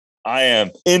I am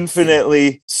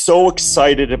infinitely so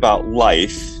excited about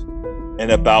life and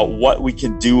about what we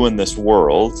can do in this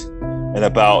world and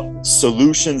about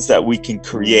solutions that we can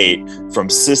create from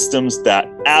systems that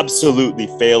absolutely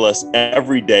fail us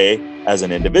every day as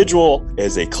an individual,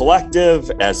 as a collective,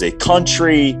 as a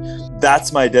country.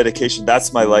 That's my dedication.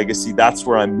 That's my legacy. That's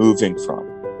where I'm moving from.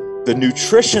 The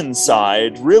nutrition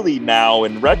side, really now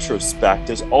in retrospect,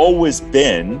 has always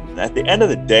been, at the end of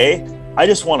the day, I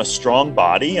just want a strong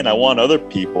body, and I want other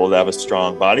people to have a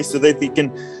strong body so that they can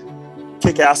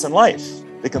kick ass in life.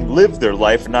 They can live their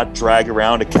life and not drag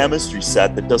around a chemistry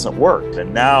set that doesn't work.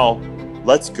 And now,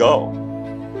 let's go,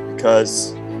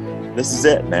 because this is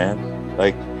it, man.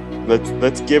 Like,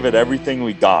 let's give it everything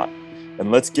we got,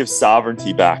 and let's give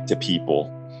sovereignty back to people,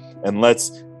 and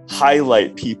let's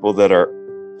highlight people that are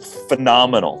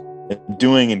phenomenal and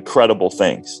doing incredible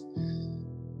things.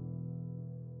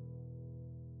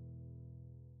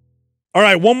 All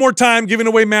right, one more time, giving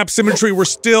away Map Symmetry. We're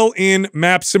still in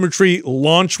Map Symmetry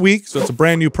launch week, so it's a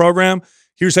brand new program.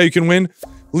 Here's how you can win.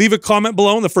 Leave a comment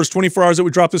below in the first 24 hours that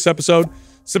we drop this episode.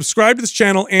 Subscribe to this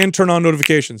channel and turn on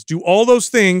notifications. Do all those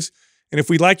things, and if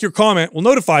we like your comment, we'll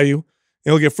notify you, and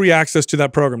you'll get free access to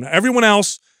that program. Now, everyone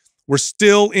else, we're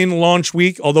still in launch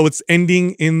week, although it's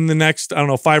ending in the next,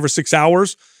 5 or 6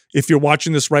 hours. If you're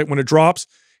watching this right when it drops,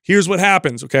 here's what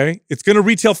happens, okay? It's going to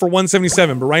retail for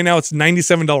 $177, but right now it's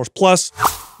 $97 plus.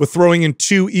 We're throwing in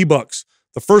 2 ebooks.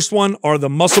 The first one are the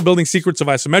Muscle Building Secrets of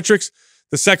Isometrics.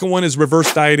 The second one is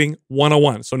Reverse Dieting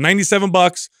 101. So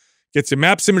 $97 gets you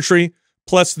Map Symmetry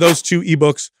plus those 2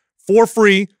 ebooks for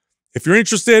free. If you're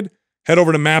interested, head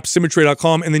over to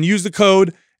mapsymmetry.com and then use the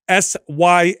code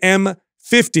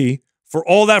SYM50 for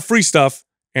all that free stuff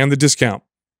and the discount.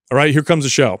 All right, here comes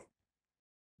the show.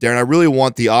 Darin, I really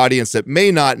want the audience that may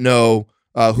not know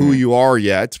who you are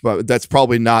yet, but that's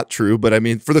probably not true. But I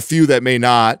mean, for the few that may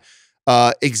not,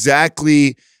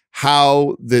 exactly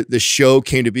how the show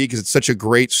came to be, because it's such a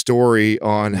great story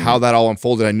on how that all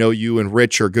unfolded. I know you and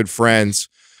Rich are good friends,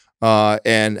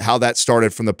 and how that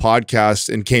started from the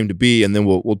podcast and came to be. And then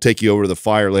we'll take you over to the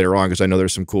fire later on, because I know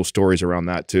there's some cool stories around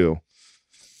that too.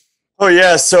 Oh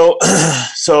yeah, so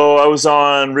I was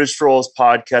on Rich Roll's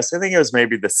podcast. I think it was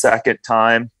maybe the second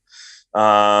time,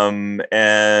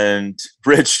 and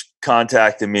Rich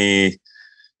contacted me,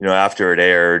 after it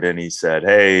aired, and he said,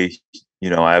 "Hey,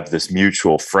 I have this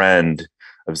mutual friend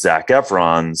of Zac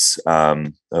Efron's,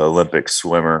 Olympic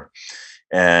swimmer,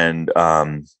 and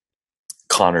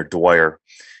Connor Dwyer,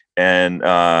 and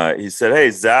he said,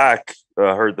 hey, Zac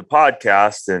heard the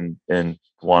podcast and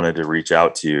wanted to reach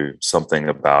out to you. Something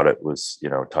about it was,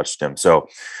 touched him." So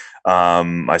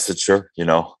I said, sure.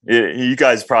 You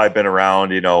guys probably been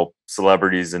around,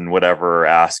 celebrities and whatever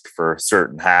ask for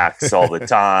certain hacks all the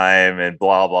time and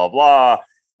blah, blah, blah.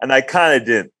 And I kind of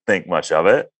didn't think much of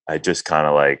it. I just kind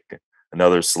of like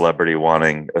another celebrity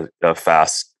wanting a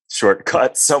fast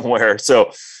shortcut somewhere.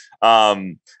 So,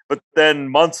 but then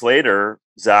months later,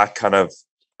 Zac kind of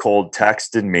cold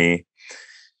texted me,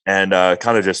 and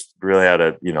kind of just really had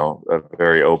a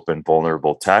very open,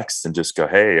 vulnerable text, and just go,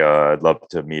 "Hey, I'd love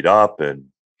to meet up." And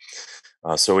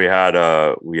so we had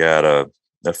a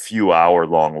few hour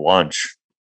long lunch,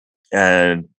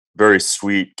 and very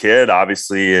sweet kid,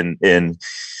 obviously into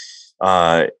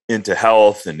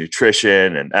health and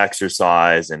nutrition and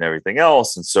exercise and everything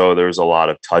else. And so there was a lot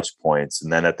of touch points.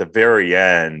 And then at the very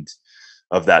end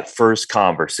of that first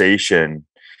conversation,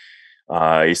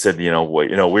 he said, we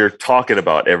were talking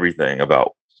about everything,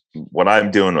 about what I'm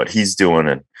doing, what he's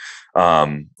doing. And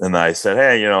I said,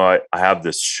 hey, I have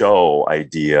this show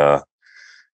idea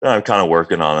that I'm kind of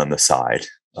working on the side,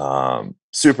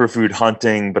 superfood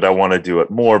hunting, but I want to do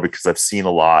it more because I've seen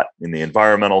a lot in the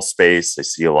environmental space. I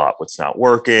see a lot what's not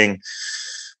working: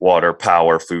 water,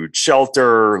 power, food,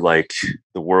 shelter, like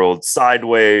the world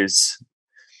sideways.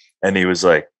 And he was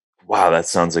like, wow, that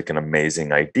sounds like an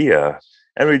amazing idea.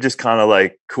 And we just kind of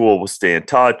like, cool, we'll stay in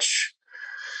touch.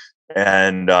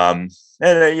 And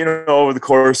over the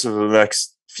course of the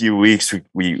next few weeks,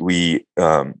 we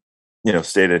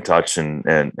stayed in touch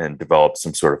and developed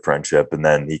some sort of friendship. And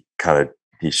then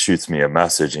he shoots me a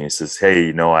message and he says,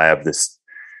 hey, I have this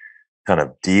kind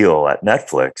of deal at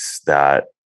Netflix but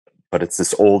it's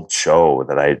this old show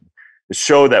the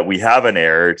show that we haven't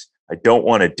aired. I don't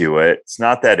want to do it. It's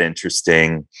not that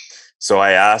interesting. So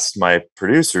I asked my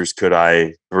producers, could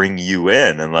I bring you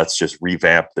in and let's just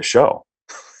revamp the show?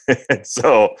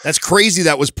 So that's crazy.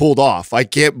 That was pulled off. I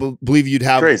can't believe you'd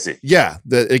have crazy. Yeah.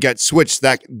 It got switched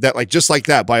that like, just like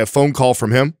that, by a phone call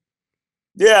from him.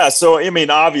 Yeah. So, I mean,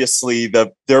 obviously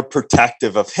they're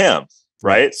protective of him,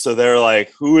 right? So they're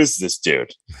like, who is this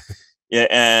dude? Yeah,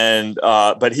 and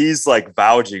but he's like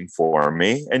vouching for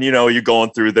me, and you're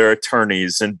going through their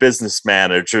attorneys and business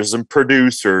managers and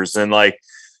producers, and like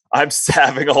I'm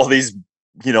having all these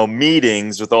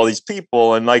meetings with all these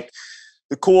people, and like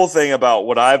the cool thing about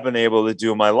what I've been able to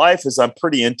do in my life is I'm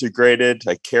pretty integrated.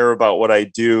 I care about what I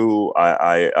do.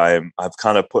 I've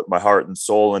kind of put my heart and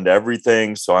soul into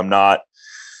everything, so I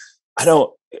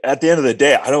don't. At the end of the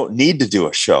day, I don't need to do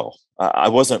a show. I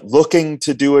wasn't looking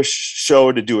to do a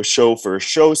show for a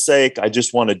show's sake. I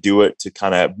just want to do it to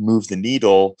kind of move the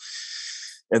needle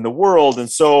in the world. And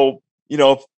so,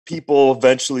 people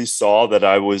eventually saw that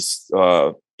I was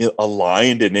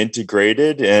aligned and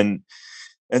integrated. And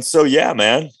so, yeah,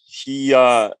 man,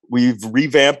 we've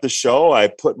revamped the show. I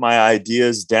put my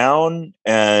ideas down,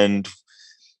 and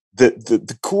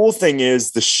the cool thing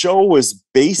is the show was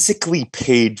basically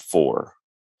paid for.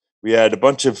 We had a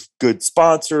bunch of good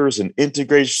sponsors and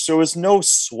integration. So it was no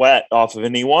sweat off of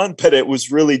anyone, but it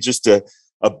was really just a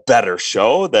better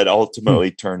show that ultimately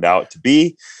turned out to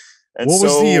be. And what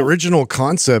was the original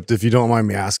concept, if you don't mind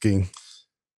me asking?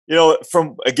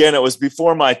 It was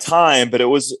before my time, but it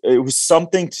was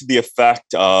something to the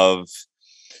effect of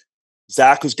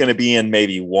Zack was going to be in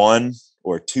maybe 1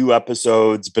 or 2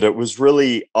 episodes, but it was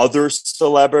really other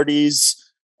celebrities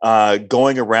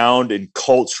going around in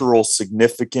cultural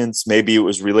significance. Maybe it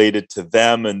was related to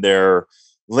them and their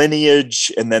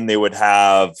lineage. And then they would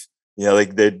have,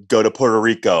 like they'd go to Puerto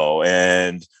Rico,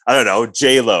 and I don't know,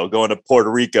 J-Lo going to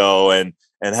Puerto Rico and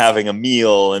having a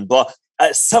meal and blah,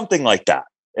 something like that.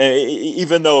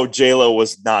 Even though J-Lo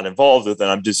was not involved with it,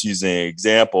 I'm just using an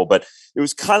example, but it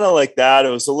was kind of like that. It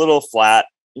was a little flat.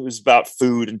 It was about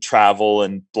food and travel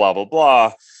and blah, blah,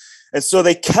 blah. And so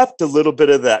they kept a little bit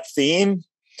of that theme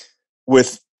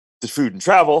with the food and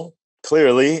travel.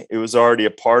 Clearly, it was already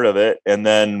a part of it. And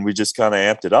then we just kind of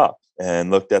amped it up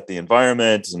and looked at the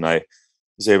environment. And I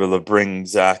was able to bring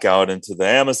Zack out into the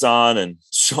Amazon and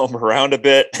show him around a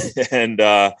bit and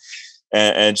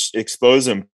expose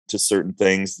him to certain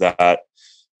things that,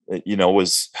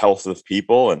 was health of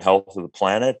people and health of the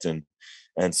planet.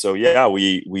 And so, yeah,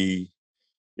 we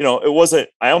it wasn't,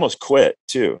 I almost quit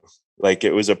too. Like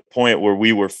it was a point where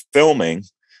we were filming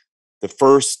the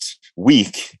first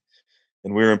week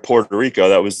and we were in Puerto Rico.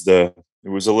 It was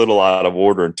a little out of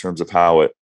order in terms of how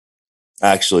it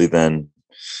actually then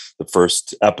the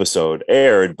first episode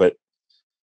aired, but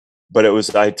it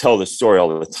was, I tell this story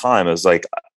all the time. I was like,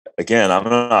 again, I'm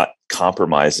not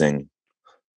compromising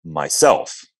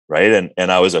myself. Right.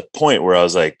 And I was at a point where I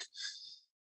was like,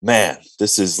 man,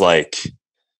 this is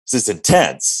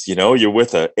intense. You're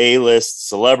with a A-list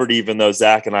celebrity, even though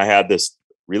Zack and I had this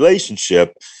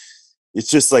relationship, it's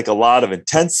just like a lot of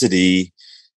intensity.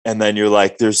 And then you're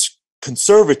like, there's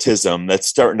conservatism that's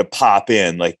starting to pop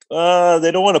in. Like, they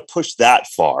don't want to push that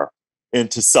far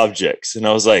into subjects. And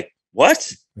I was like,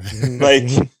 what? Like,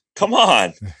 come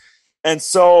on. And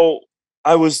so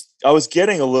I was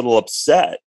getting a little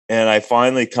upset, and I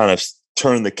finally kind of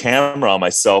turned the camera on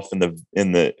myself in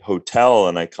the hotel,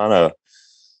 and I kind of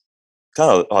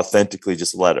authentically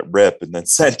just let it rip, and then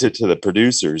sent it to the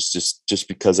producers just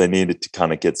because I needed to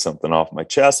kind of get something off my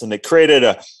chest. And it created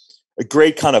a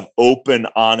great kind of open,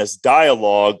 honest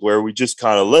dialogue where we just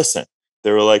kind of listened.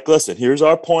 They were like, listen, here's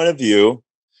our point of view.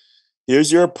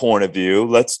 Here's your point of view.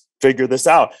 Let's figure this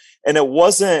out. And it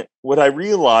wasn't, what I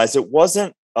realized, it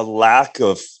wasn't a lack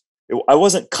of, I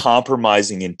wasn't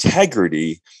compromising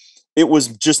integrity. It was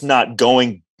just not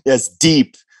going as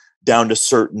deep down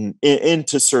to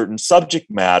into certain subject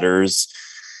matters.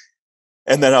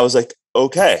 And then I was like,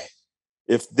 okay,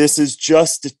 if this is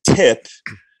just a tip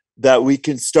that we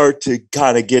can start to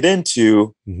kind of get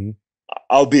into,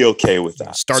 I'll be okay with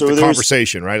that. Start the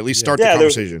conversation, right? At least start the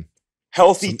conversation.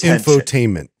 Healthy tension.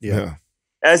 Infotainment. Yeah.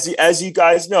 As you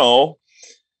guys know,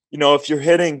 if you're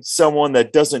hitting someone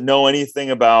that doesn't know anything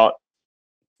about,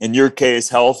 in your case,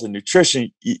 health and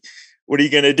nutrition, what are you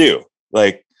going to do?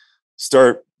 Like,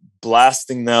 start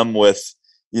blasting them with,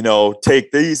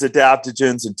 take these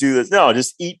adaptogens and do this. No,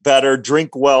 just eat better,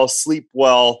 drink well, sleep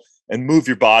well, and move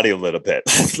your body a little bit.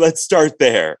 Let's start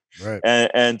there. Right.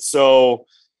 And so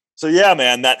yeah,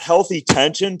 man, that healthy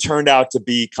tension turned out to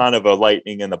be kind of a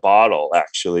lightning in the bottle,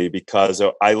 actually, because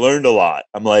I learned a lot.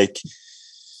 I'm like,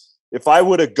 if I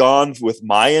would have gone with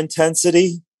my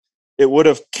intensity, it would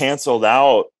have canceled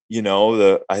out,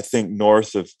 I think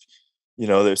north of,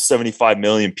 there's 75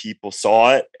 million people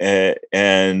saw it,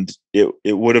 and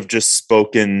it would have just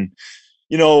spoken,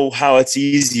 how it's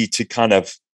easy to kind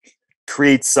of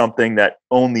create something that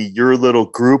only your little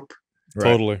group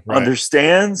totally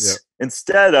understands,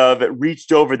 instead of it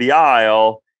reached over the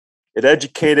aisle it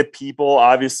educated people.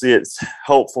 Obviously, it's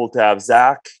helpful to have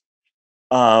Zack.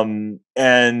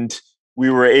 And we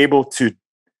were able to,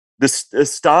 this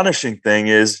astonishing thing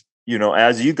is,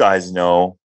 as you guys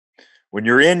know, when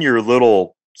you're in your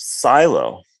little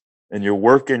silo and you're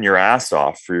working your ass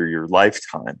off for your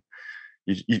lifetime,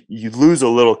 you lose a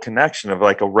little connection of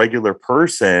like a regular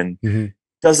person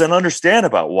doesn't understand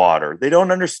about water. They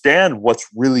don't understand what's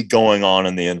really going on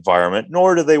in the environment,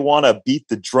 nor do they want to beat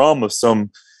the drum of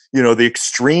some, the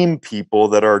extreme people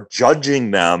that are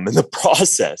judging them in the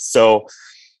process. So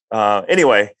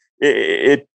anyway,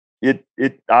 it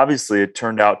obviously it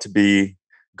turned out to be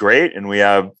great. And we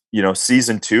have,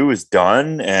 season 2 is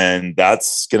done and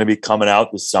that's going to be coming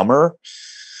out this summer.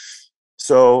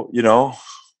 So,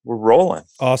 we're rolling.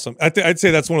 Awesome. I'd say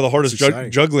that's one of the hardest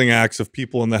juggling acts of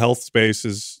people in the health space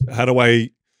is how do I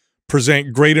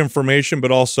present great information,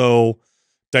 but also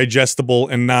digestible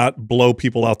and not blow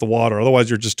people out the water. Otherwise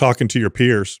you're just talking to your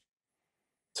peers.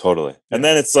 Totally. And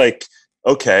then it's like,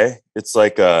 okay, it's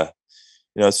like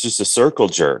it's just a circle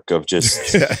jerk of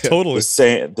just totally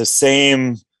the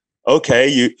same. Okay.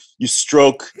 You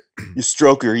stroke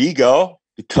your ego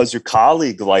because your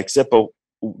colleague likes it, but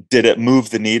did it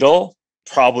move the needle?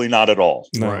 Probably not at all.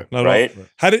 No, not right.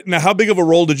 At all. How big of a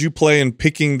role did you play in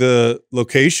picking the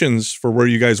locations for where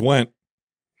you guys went?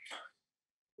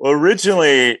 Well,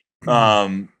 originally,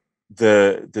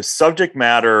 the subject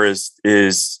matter is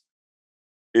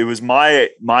it was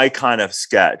my kind of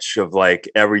sketch of like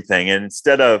everything. And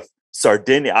instead of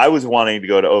Sardinia, I was wanting to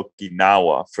go to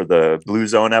Okinawa for the Blue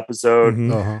Zone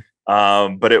episode.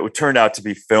 But it turned out to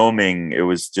be filming. It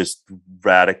was just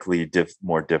radically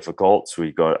more difficult. So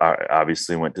I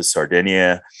obviously went to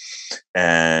Sardinia,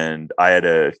 and I had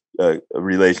a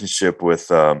relationship with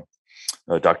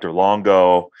Dr.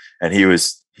 Longo, and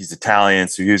he's Italian,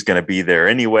 so he was going to be there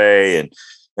anyway.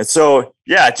 And so,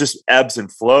 yeah, it just ebbs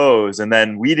and flows. And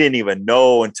then we didn't even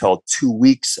know until 2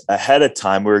 weeks ahead of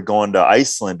time we were going to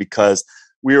Iceland, because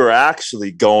we were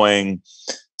actually going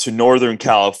to Northern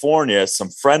California, some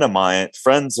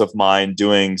friends of mine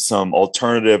doing some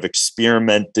alternative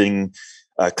experimenting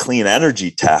clean energy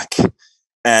tech.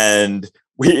 And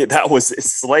that was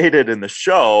slated in the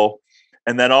show.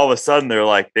 And then all of a sudden they're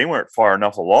like, they weren't far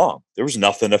enough along. There was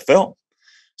nothing to film.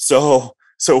 So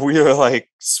we were like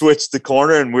switched the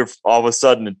corner, and we're all of a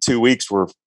sudden in 2 weeks, we're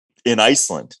in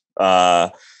Iceland.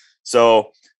 So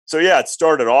yeah, it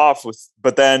started off with,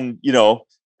 but then,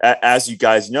 as you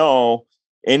guys know,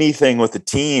 anything with the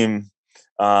team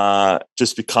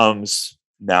just becomes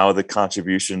now the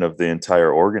contribution of the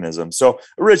entire organism. So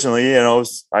originally,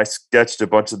 I sketched a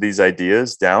bunch of these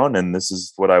ideas down, and this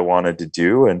is what I wanted to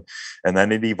do. And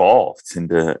then it evolved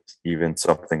into even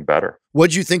something better.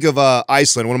 What'd you think of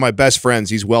Iceland? One of my best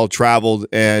friends, he's well-traveled,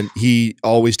 and he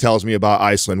always tells me about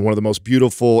Iceland, one of the most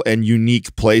beautiful and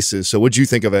unique places. So what'd you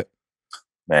think of it?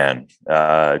 Man,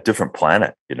 different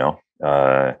planet,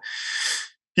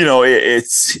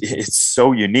 it's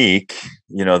so unique.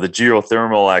 The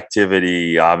geothermal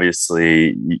activity,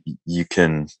 obviously you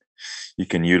can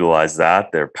utilize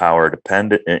that. They're power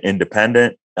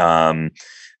independent.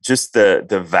 Just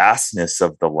the vastness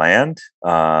of the land,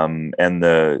 and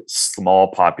the small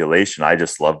population. I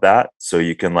just love that. So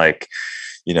you can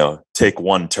take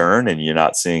one turn and you're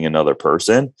not seeing another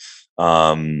person.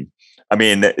 The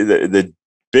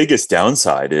biggest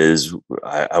downside is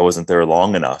I wasn't there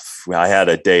long enough. I had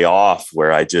a day off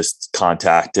where I just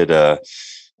contacted a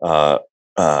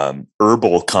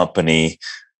herbal company,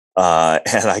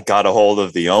 and I got a hold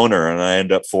of the owner, and I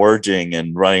ended up foraging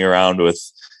and running around with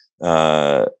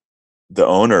the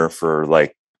owner for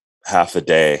like half a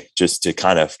day just to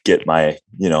kind of get my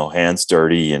hands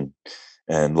dirty and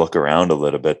look around a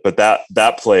little bit. But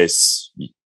that place,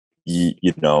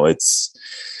 it's,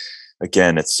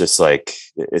 again, it's just like,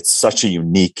 it's such a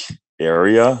unique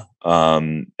area.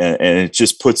 And it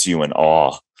just puts you in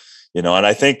awe, and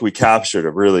I think we captured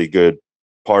a really good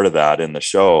part of that in the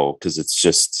show, because it's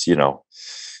just,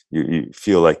 you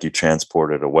feel like you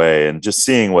transported away, and just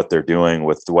seeing what they're doing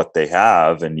with what they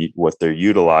have and what they're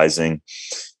utilizing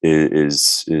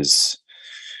is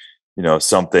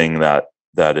something that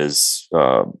is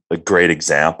a great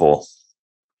example.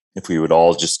 If we would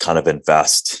all just kind of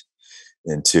invest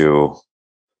into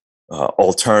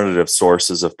alternative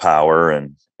sources of power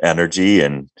and energy,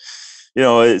 and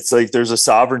it's like there's a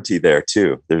sovereignty there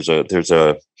too. There's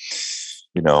a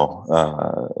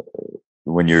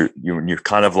when you're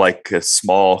kind of like a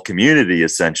small community,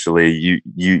 essentially,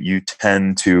 you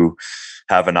tend to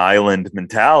have an island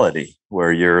mentality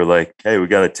where you're like, hey, we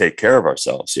got to take care of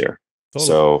ourselves here.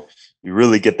 Totally. you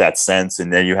really get that sense.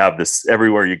 And then you have this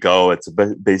everywhere you go. It's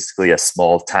basically a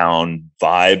small town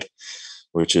vibe,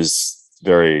 which is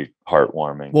very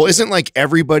heartwarming. Well, isn't like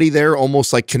everybody there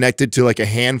almost like connected to like a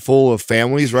handful of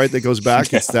families, right? That goes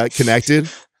back. It's that connected.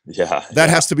 Yeah. That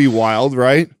has to be wild,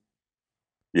 right?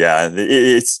 Yeah.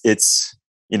 It's,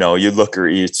 you know, you look, or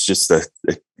it's just a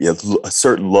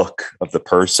certain look of the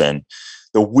person.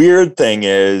 The weird thing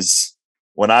is,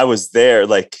 when I was there,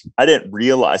 like, I didn't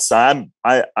realize. So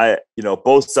I, you know,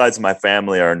 both sides of my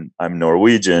family I'm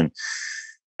Norwegian,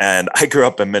 and I grew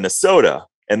up in Minnesota,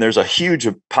 and there's a huge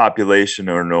population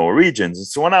of Norwegians. And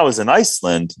so when I was in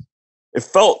Iceland, it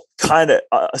felt kind of,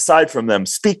 aside from them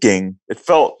speaking, it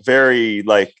felt very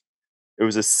like it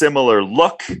was a similar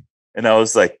look. And I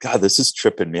was like, God, this is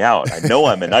tripping me out. I know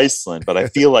I'm in Iceland, but I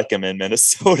feel like I'm in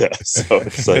Minnesota. So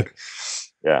it's like,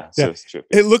 yeah. So it's trippy.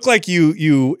 It looked like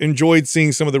you enjoyed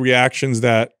seeing some of the reactions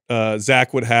that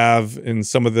Zack would have in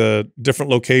some of the different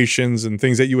locations and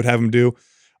things that you would have him do.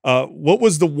 What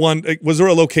was the one? Was there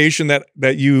a location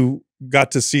that you got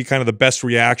to see kind of the best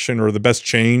reaction or the best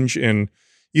change in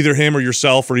either him or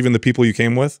yourself or even the people you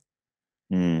came with?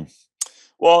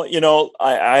 Well, you know,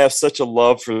 I have such a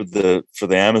love for the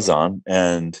Amazon,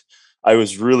 and I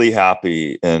was really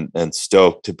happy and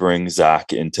stoked to bring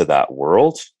Zack into that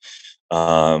world. You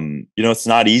know, it's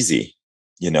not easy.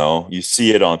 You know, you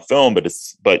see it on film,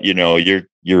 but you know,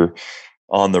 you're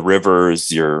on the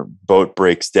rivers, your boat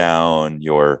breaks down,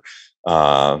 are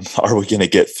we going to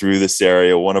get through this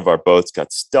area? One of our boats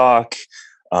got stuck.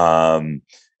 And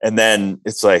then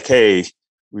it's like, hey,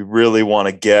 we really want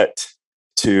to get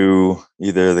to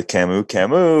either the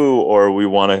Camu, or we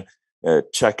want to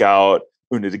check out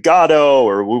Unidagato,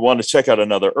 or we want to check out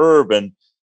another herb. And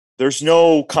there's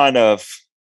no kind of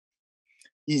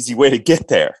easy way to get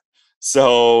there.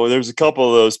 So there's a couple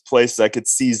of those places I could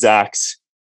see Zack's,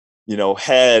 you know,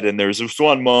 head. And there's this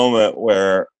one moment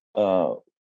where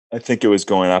I think it was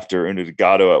going after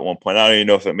Unidagato at one point. I don't even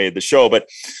know if it made the show, but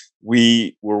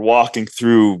we were walking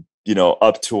through, you know,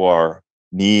 up to our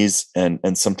knees and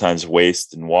sometimes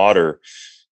waist in water.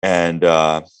 And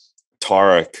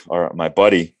Tarek, my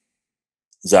buddy,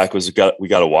 Zack we got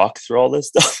to walk through all this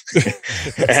stuff.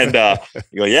 And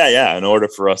you go, yeah, in order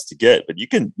for us to get, but you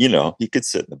can, you know, he could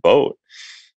sit in the boat.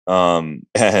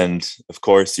 And of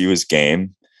course he was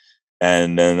game.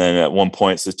 And then at one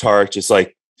point, so Tarek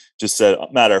just said,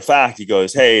 matter of fact, he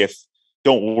goes, hey,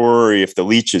 don't worry if the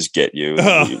leeches get you,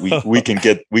 we can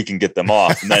get them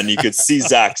off. And then you could see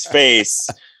Zack's face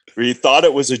where he thought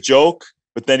it was a joke,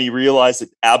 but then he realized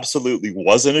it absolutely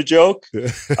wasn't a joke.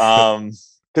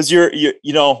 Because you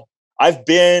know, I've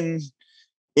been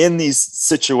in these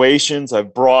situations.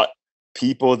 I've brought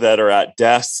people that are at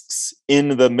desks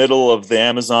in the middle of the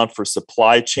Amazon for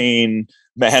supply chain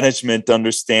management,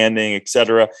 understanding,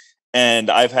 etc. And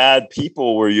I've had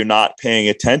people where you're not paying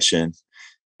attention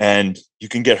and you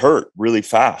can get hurt really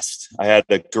fast. I had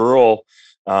a girl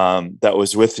that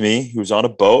was with me who was on a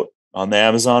boat on the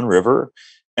Amazon River,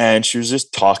 and she was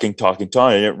just talking. I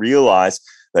didn't realize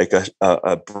like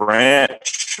a branch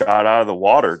shot out of the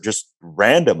water just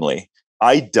randomly.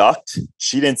 I ducked.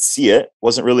 She didn't see it,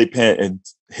 wasn't really paying, and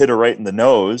hit her right in the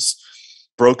nose,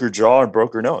 broke her jaw and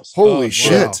broke her nose. Holy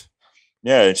shit. Wow.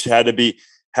 Yeah, and she had to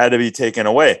be taken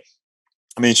away.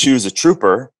 I mean, she was a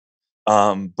trooper,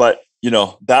 but you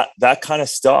know, that kind of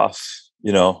stuff,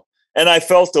 you know, and I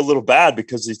felt a little bad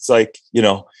because it's like, you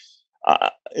know,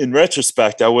 in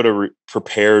retrospect, I would have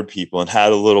prepared people and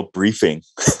had a little briefing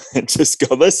and just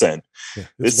go, listen, yeah,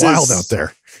 it's wild out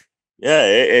there. Yeah,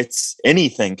 it's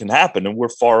anything can happen, and we're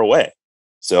far away.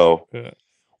 So,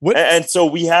 and so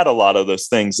we had a lot of those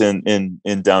things in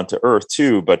Down to Earth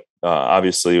too, but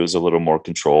obviously it was a little more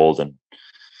controlled and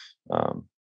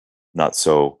not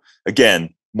so,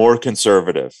 again, more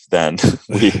conservative than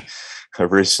we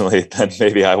originally, than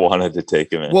maybe I wanted to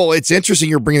take him in. Well, it's interesting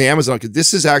you're bringing the Amazon, because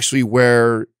this is actually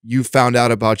where you found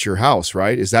out about your house,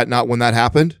 right? Is that not when that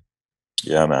happened?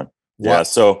 Yeah, man. What? Yeah.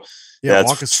 So yeah,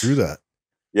 walk us through that.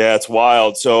 Yeah, it's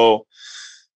wild. So,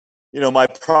 you know, my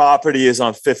property is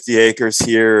on 50 acres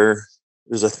here.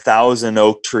 There's 1,000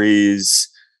 oak trees.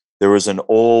 There was an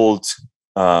old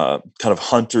kind of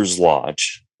hunter's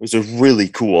lodge. It was a really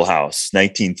cool house,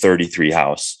 1933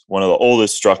 house, one of the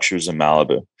oldest structures in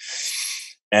Malibu.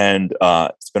 And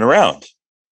it's been around.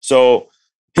 So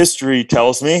history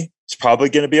tells me it's probably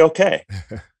going to be okay.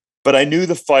 But I knew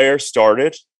the fire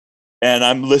started, and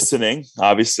I'm listening.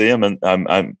 Obviously, I'm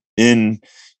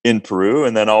in Peru,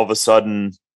 and then all of a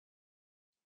sudden,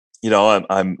 you know,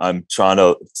 I'm trying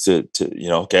to you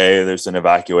know, okay, there's an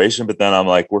evacuation, but then I'm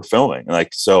like, we're filming,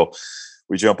 like, so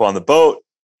we jump on the boat,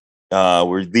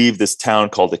 we leave this town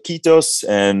called Iquitos,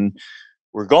 and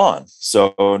we're gone.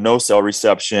 So no cell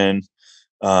reception.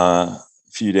 A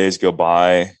few days go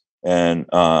by, and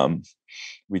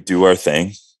we do our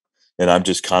thing, and I'm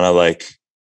just kind of like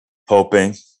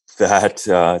hoping that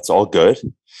it's all good.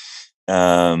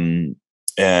 And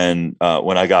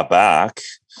when I got back,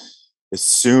 as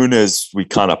soon as we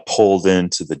kind of pulled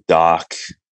into the dock,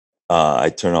 I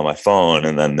turned on my phone,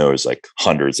 and then there was like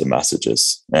hundreds of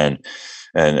messages and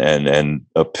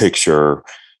a picture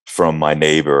from my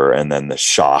neighbor, and then the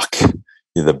shock,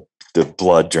 the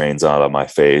blood drains out of my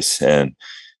face, and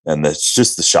it's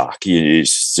just the shock.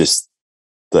 It's just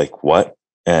like, what?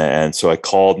 And so I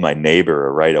called my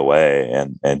neighbor right away,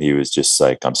 and he was just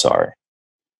like, I'm sorry.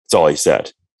 That's all he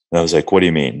said. And I was like, what do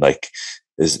you mean? Like,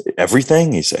 is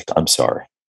everything? He's like, I'm sorry.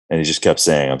 And he just kept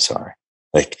saying, I'm sorry.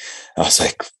 Like, I was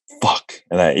like, fuck.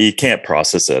 And you can't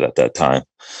process it at that time.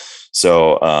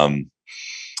 So,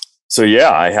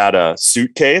 yeah, I had a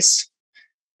suitcase,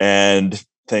 and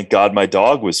thank God my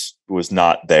dog was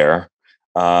not there.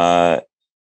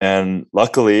 And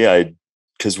luckily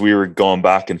because we were going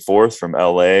back and forth from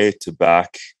LA to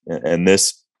back, and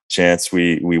this chance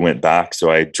we went back.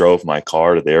 So I drove my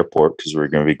car to the airport because we were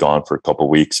going to be gone for a couple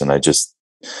of weeks, and I just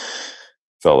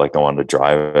felt like I wanted to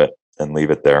drive it and leave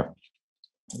it there.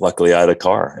 Luckily I had a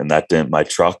car, and my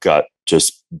truck got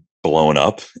just blown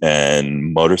up,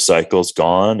 and motorcycles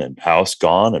gone, and house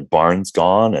gone, and barns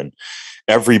gone, and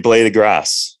every blade of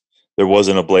grass. There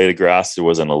wasn't a blade of grass. There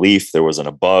wasn't a leaf. There wasn't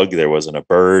a bug. There wasn't a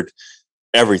bird.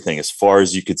 Everything, as far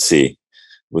as you could see,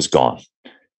 was gone.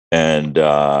 And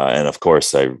of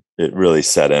course, it really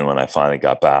set in when I finally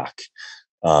got back.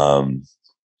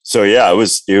 So yeah, it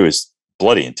was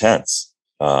bloody intense.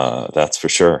 That's for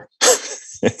sure.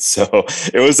 So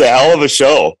it was a hell of a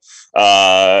show.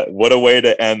 What a way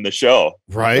to end the show.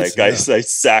 Right. Like, yeah. I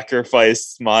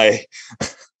sacrificed my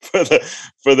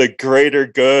for the greater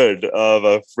good of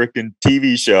a freaking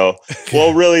TV show.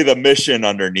 Well, really the mission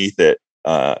underneath it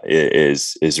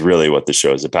is really what the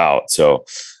show is about. So,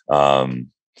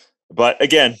 but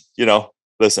again,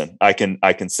 listen, I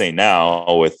can say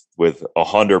now with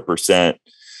 100%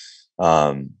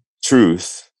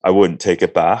 truth, I wouldn't take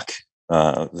it back.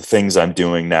 The things I'm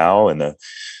doing now, and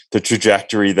the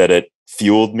trajectory that it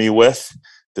fueled me with,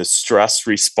 the stress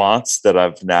response that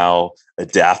I've now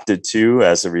adapted to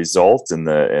as a result, and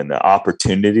the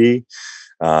opportunity,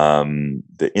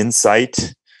 the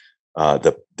insight,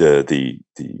 the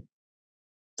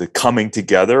coming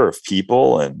together of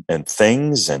people and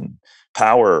things, and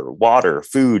power, water,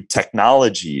 food,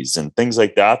 technologies, and things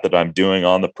like that I'm doing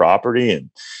on the property. And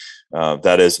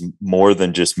that is more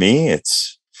than just me.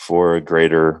 It's for a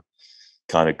greater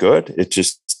kind of good. It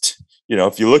just,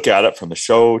 if you look at it from the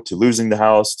show to losing the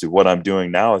house to what I'm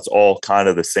doing now, it's all kind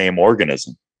of the same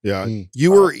organism. Yeah.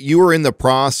 You were in the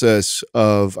process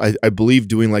of, I believe,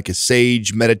 doing like a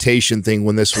sage meditation thing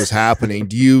when this was happening.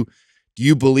 Do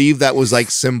you believe that was like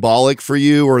symbolic for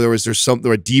you, or was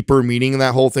there a deeper meaning in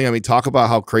that whole thing? I mean, talk about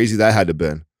how crazy that had to have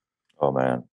been. Oh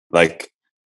man. Like,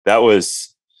 that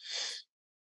was,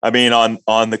 I mean,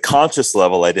 on the conscious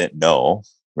level, I didn't know,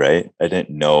 right? I didn't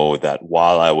know that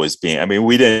while I was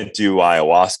we didn't do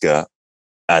ayahuasca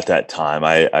at that time.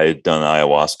 I had done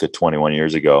ayahuasca 21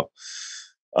 years ago.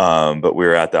 But we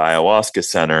were at the ayahuasca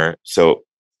center. So,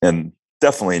 and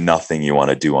definitely nothing you want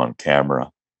to do on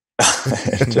camera.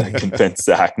 I convinced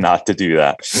Zack not to do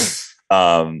that.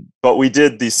 But we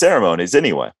did these ceremonies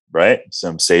anyway, right?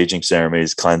 Some saging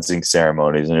ceremonies, cleansing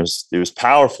ceremonies. And it was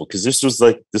powerful, because this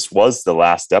was the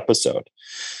last episode.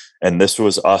 And this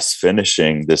was us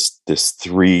finishing this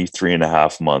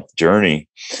 3.5 month journey.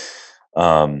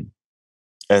 And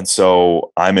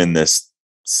so I'm in this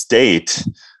state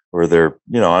where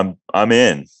I'm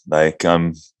in, like,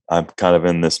 I'm kind of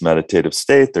in this meditative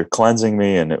state. They're cleansing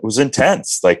me, and it was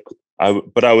intense. Like,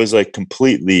 but I was like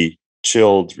completely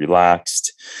chilled,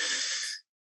 relaxed.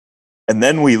 And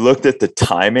then we looked at the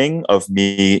timing of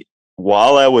me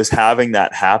while I was having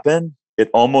that happen.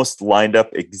 It almost lined up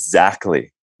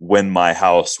exactly when my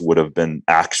house would have been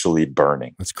actually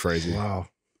burning. That's crazy. Wow.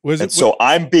 So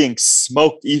I'm being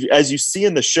smoked. As you see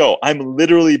in the show, I'm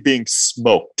literally being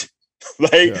smoked.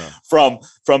 From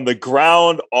the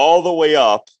ground all the way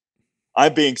up,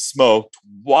 I'm being smoked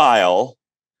while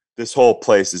this whole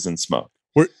place is in smoke.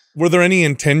 Were there any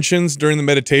intentions during the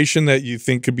meditation that you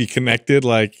think could be connected?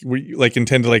 Like, were you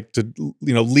intended to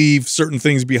leave certain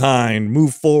things behind,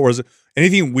 move forward? Was it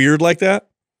anything weird like that?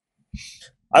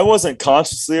 I wasn't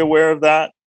consciously aware of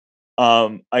that.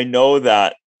 I know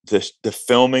that the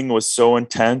filming was so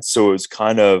intense, so it was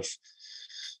kind of,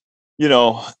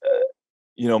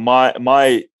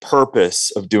 my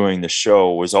purpose of doing the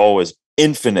show was always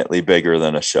infinitely bigger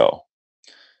than a show.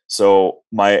 So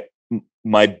my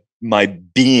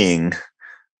being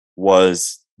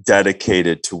was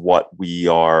dedicated to what we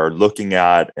are looking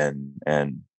at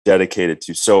and dedicated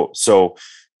to. So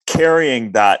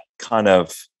carrying that kind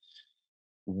of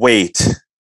weight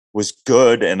was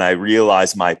good. And I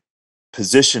realized my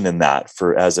position in that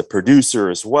as a producer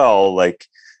as well, like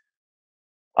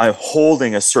I'm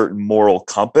holding a certain moral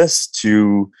compass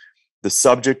to the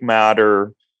subject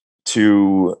matter,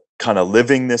 to kind of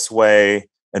living this way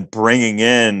and bringing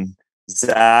in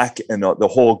Zack and the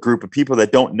whole group of people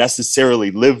that don't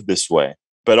necessarily live this way,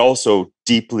 but also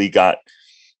deeply got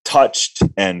touched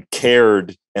and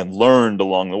cared and learned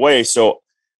along the way. So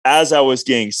as I was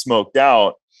getting smoked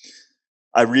out,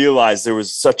 I realized there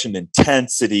was such an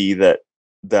intensity that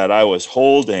I was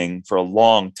holding for a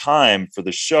long time for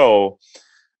the show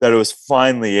that I was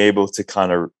finally able to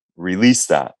kind of release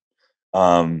that.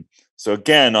 So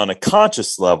again, on a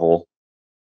conscious level,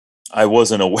 I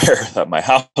wasn't aware that my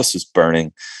house was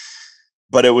burning,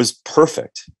 but it was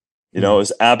perfect. It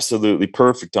was absolutely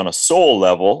perfect. On a soul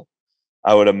level,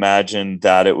 I would imagine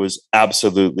that it was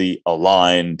absolutely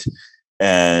aligned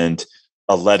and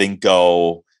a letting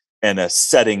go and a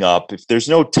setting up. If there's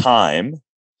no time,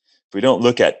 if we don't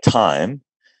look at time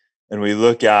and we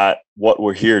look at what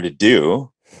we're here to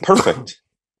do, perfect.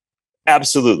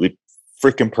 Absolutely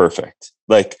freaking perfect.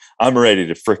 Like I'm ready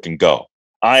to freaking go.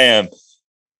 I am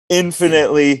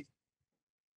infinitely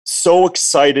so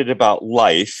excited about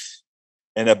life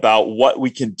and about what we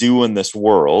can do in this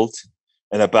world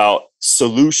and about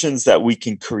solutions that we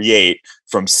can create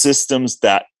from systems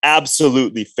that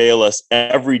absolutely fail us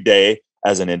every day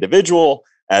as an individual,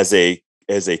 as a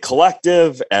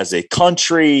collective, as a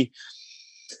country.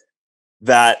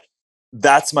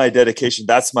 That's my dedication.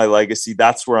 That's my legacy.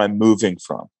 That's where I'm moving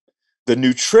from. The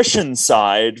nutrition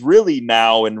side, really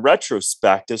now in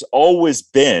retrospect, has always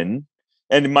been,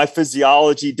 and in my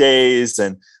physiology days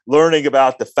and learning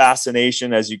about the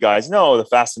fascination, as you guys know, the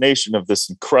fascination of this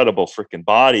incredible freaking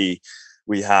body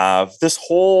we have, this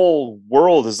whole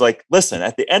world is like, listen,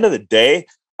 at the end of the day,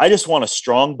 I just want a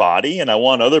strong body and I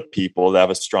want other people to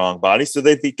have a strong body so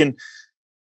that they can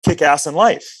kick ass in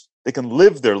life. They can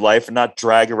live their life and not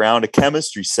drag around a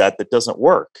chemistry set that doesn't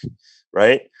work,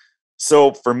 right?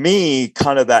 So for me,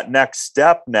 kind of that next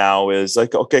step now is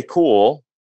like, okay, cool.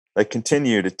 Like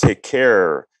continue to take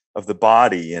care of the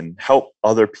body and help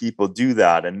other people do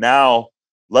that. And now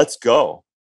let's go,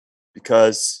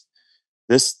 because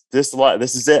this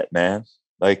is it, man.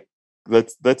 Like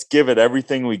let's give it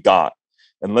everything we got,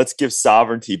 and let's give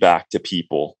sovereignty back to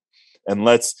people, and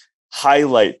let's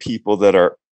highlight people that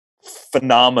are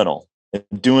phenomenal and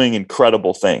doing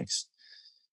incredible things.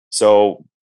 So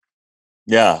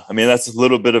yeah, I mean, that's a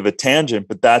little bit of a tangent,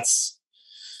 but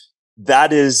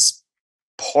that is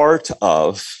part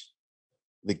of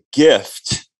the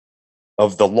gift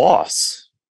of the loss.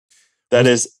 That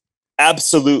is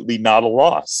absolutely not a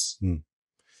loss. Right?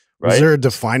 Was there a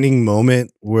defining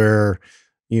moment where,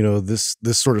 this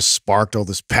sort of sparked all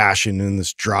this passion and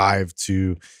this drive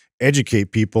to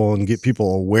educate people and get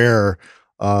people aware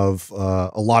of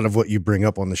a lot of what you bring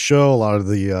up on the show, a lot of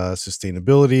the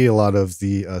sustainability, a lot of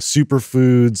the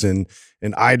superfoods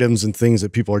and items and things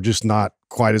that people are just not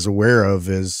quite as aware of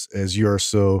as you are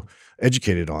so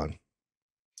educated on?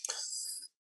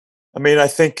 I mean, I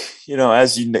think,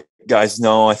 as you guys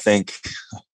know, I think,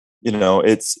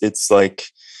 it's like,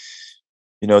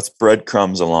 it's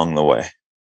breadcrumbs along the way.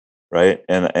 Right.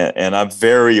 And I'm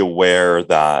very aware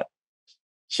that,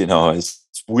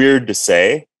 it's weird to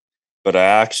say, but I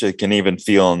actually can even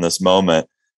feel in this moment.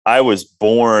 I was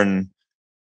born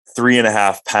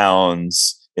 3.5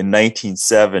 pounds in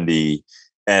 1970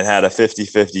 and had a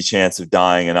 50-50 chance of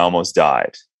dying and almost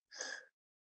died.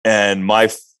 And my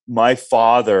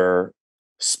father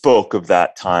spoke of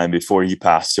that time before he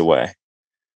passed away.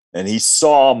 And he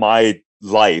saw my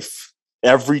life.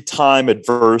 Every time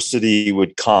adversity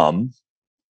would come,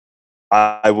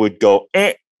 I would go,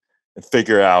 and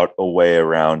figure out a way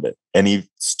around it. And he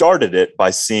started it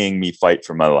by seeing me fight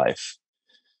for my life.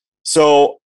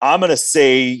 So I'm going to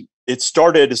say it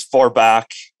started as far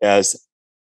back as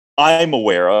I'm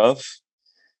aware of.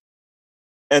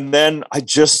 And then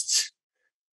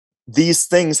these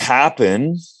things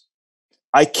happen.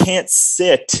 I can't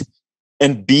sit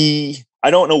and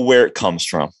I don't know where it comes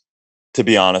from, to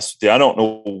be honest with you. I don't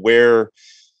know where,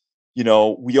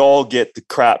 we all get the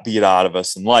crap beat out of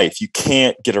us in life. You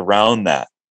can't get around that.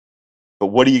 But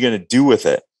what are you going to do with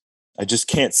it? I just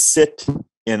can't sit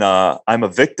I'm a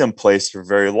victim place for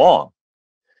very long.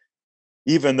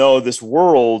 Even though this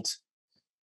world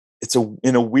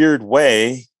in a weird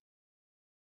way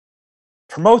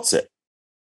promotes it.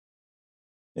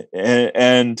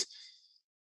 And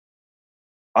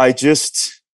I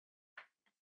just,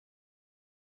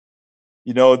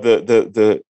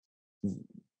 the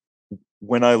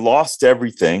when I lost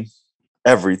everything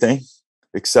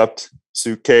except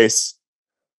suitcase,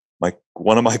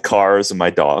 one of my cars and my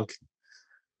dog.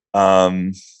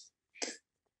 Sounds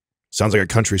like a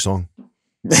country song.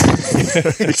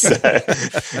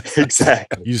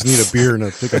 Exactly. You just need a beer and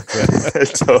a pickup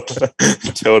truck.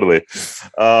 Totally.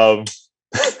 I'm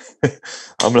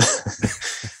gonna.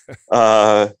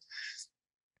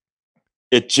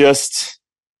 It just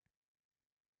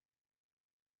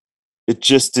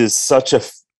is such a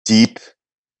deep,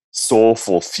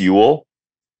 soulful fuel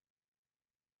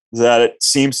that it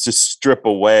seems to strip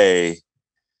away,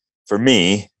 for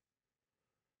me,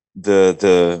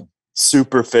 the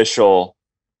superficial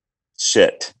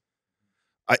shit.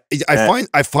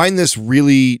 I find this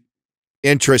really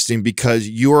interesting because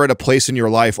you are at a place in your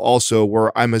life also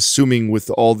where I'm assuming with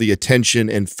all the attention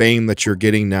and fame that you're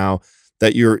getting now,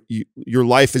 that your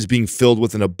life is being filled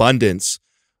with an abundance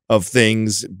of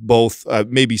things, both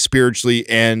maybe spiritually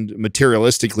and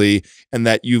materialistically, and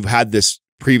that you've had this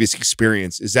previous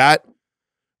experience. Is that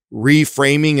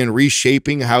reframing and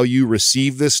reshaping how you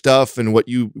receive this stuff and what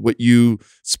you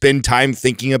spend time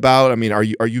thinking about? I mean, are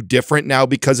you different now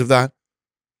because of that?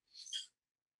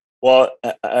 Well,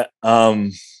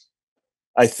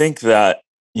 I think that,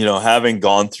 having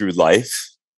gone through life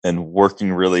and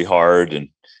working really hard and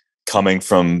coming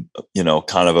from,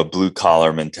 kind of a blue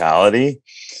collar mentality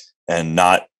and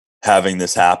not having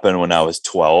this happen when I was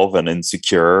 12 and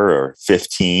insecure, or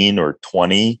 15 or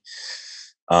 20,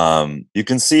 you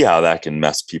can see how that can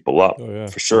mess people up. Oh, yeah.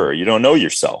 For sure. You don't know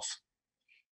yourself.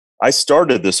 I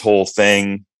started this whole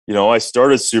thing, I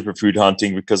started superfood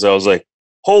hunting because I was like,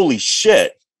 holy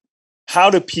shit, how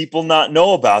do people not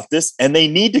know about this? And they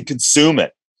need to consume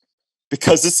it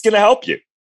because it's going to help you,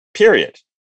 period.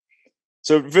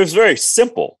 So it was very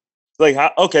simple. Like,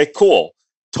 okay, cool.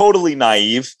 Totally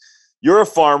naive. You're a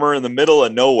farmer in the middle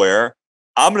of nowhere.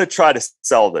 I'm going to try to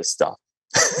sell this stuff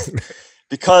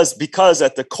because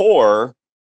at the core,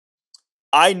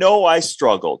 I know I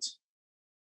struggled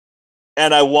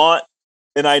and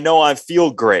I know I feel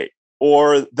great,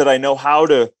 or that I know how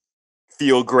to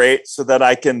feel great so that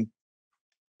I can,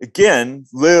 again,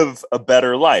 live a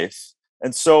better life.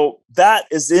 And so that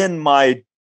is in my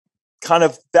kind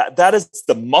of, that is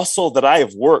the muscle that I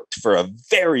have worked for a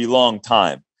very long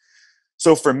time.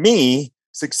 So for me,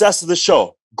 success of the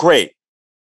show, great.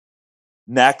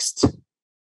 Next,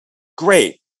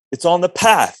 great. It's on the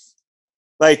path.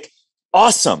 Like,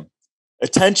 awesome.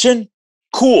 Attention,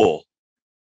 cool.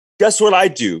 Guess what I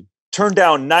do? Turn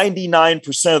down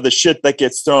 99% of the shit that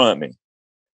gets thrown at me.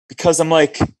 Because I'm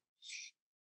like,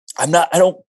 I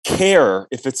don't care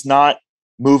if it's not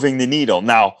moving the needle.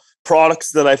 Now,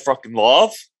 products that I fucking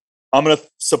love, I'm going to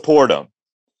support them.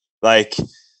 Like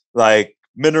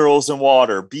Minerals and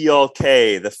Water,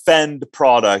 BLK, the Fend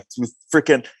product with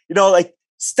freaking, like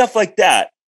stuff like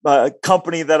that.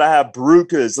 Company that I have,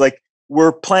 Barukas, like,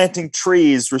 we're planting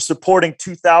trees, we're supporting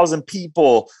 2,000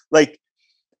 people, like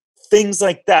things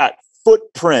like that.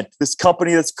 Footprint, this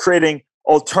company that's creating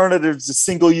alternatives to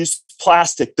single-use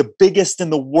plastic, the biggest in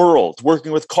the world,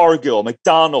 working with Cargill,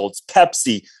 McDonald's,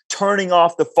 Pepsi, turning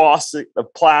off the faucet of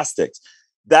plastics.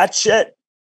 That shit,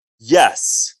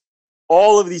 yes.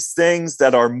 All of these things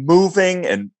that are moving,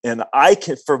 and I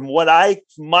can, from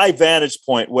my vantage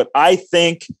point, what I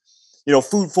think,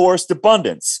 food forest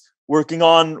abundance, working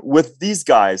on with these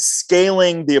guys,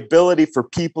 scaling the ability for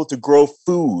people to grow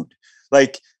food.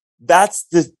 Like, that's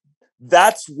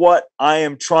what I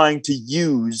am trying to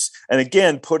use. And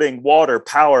again, putting water,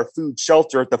 power, food,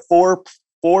 shelter at the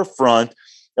forefront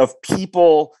of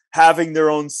people having their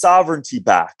own sovereignty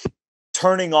back,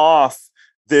 turning off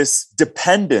this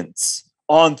dependence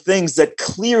on things that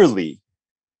clearly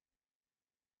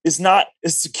is not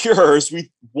as secure as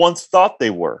we once thought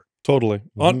they were. Totally.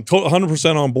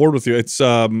 100% on board with you. It's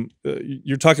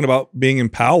you're talking about being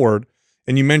empowered,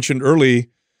 and you mentioned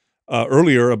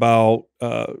earlier about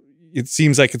it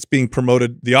seems like it's being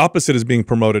promoted. The opposite is being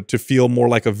promoted, to feel more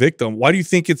like a victim. Why do you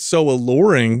think it's so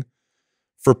alluring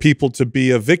for people to be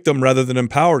a victim rather than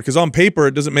empowered? Because on paper,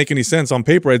 it doesn't make any sense. On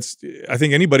paper, I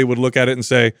think anybody would look at it and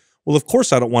say, well, of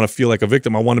course I don't want to feel like a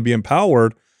victim. I want to be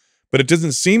empowered. But it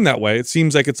doesn't seem that way. It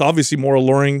seems like it's obviously more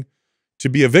alluring to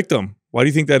be a victim. Why do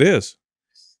you think that is?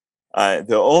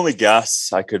 The only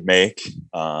guess I could make,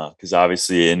 because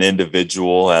obviously an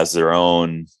individual has their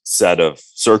own set of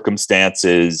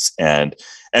circumstances and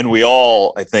And we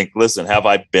all, I think, listen, have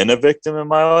I been a victim in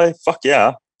my life? Fuck yeah,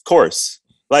 of course.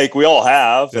 Like we all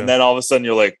have. Yeah. And then all of a sudden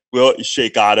you're like, well, you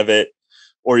shake out of it,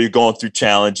 or you're going through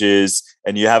challenges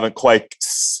and you haven't quite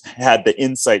had the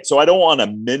insight. So I don't want to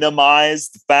minimize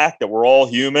the fact that we're all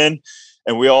human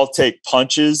and we all take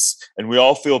punches and we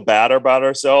all feel bad about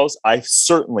ourselves. I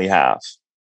certainly have.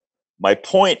 My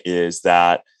point is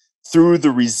that through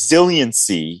the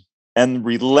resiliency and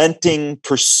relenting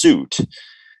pursuit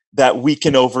that we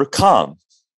can overcome,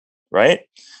 right?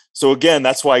 So again,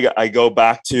 that's why I go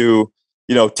back to,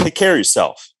 take care of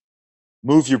yourself,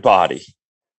 move your body,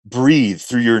 breathe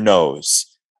through your nose,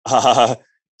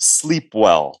 sleep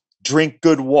well, drink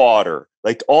good water,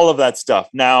 like all of that stuff.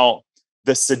 Now,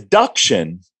 the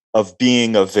seduction of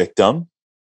being a victim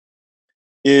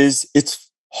is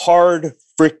it's hard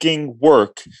freaking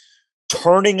work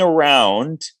turning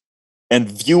around and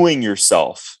viewing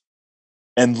yourself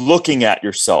and looking at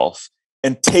yourself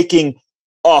and taking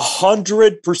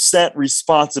 100%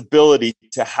 responsibility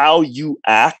to how you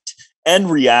act and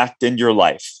react in your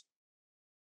life.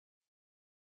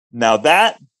 Now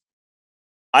that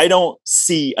I don't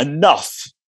see enough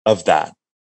of that.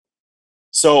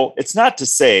 So it's not to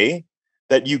say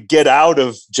that you get out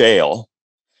of jail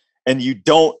and you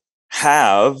don't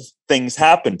have things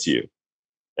happen to you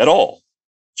at all.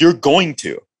 You're going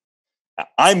to.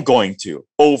 I'm going to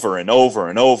over and over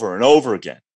and over and over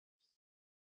again.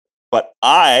 But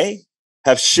I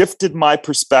have shifted my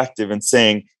perspective and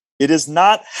saying it is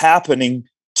not happening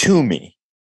to me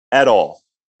at all,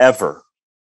 ever.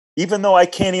 Even though I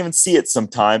can't even see it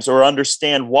sometimes or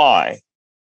understand why,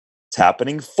 it's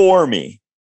happening for me.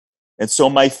 And so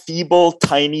my feeble,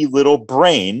 tiny little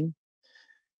brain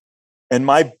and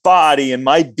my body and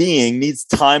my being needs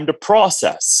time to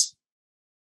process.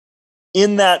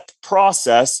 In that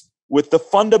process, with the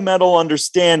fundamental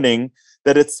understanding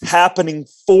that it's happening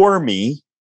for me,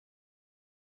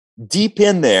 deep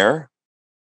in there,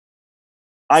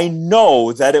 I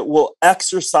know that it will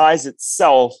exercise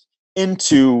itself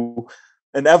into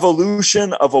an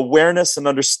evolution of awareness and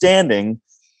understanding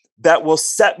that will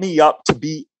set me up to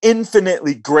be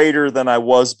infinitely greater than I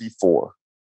was before.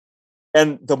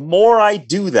 And the more I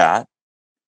do that,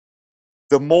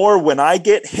 the more when I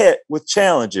get hit with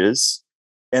challenges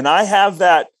and I have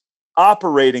that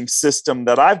operating system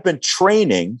that I've been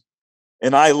training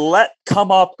and I let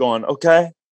come up going,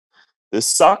 okay, this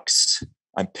sucks.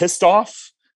 I'm pissed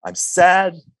off. I'm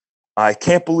sad. I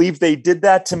can't believe they did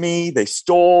that to me. They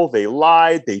stole, they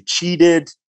lied, they cheated.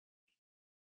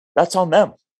 That's on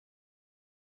them.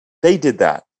 They did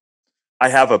that. I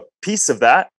have a piece of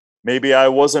that. Maybe I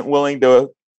wasn't willing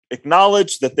to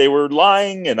acknowledge that they were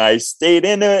lying and I stayed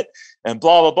in it and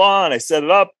blah, blah, blah. And I set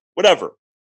it up, whatever.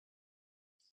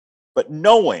 But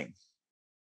knowing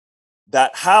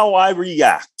that how I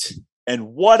react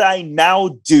and what I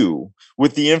now do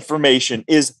with the information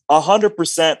is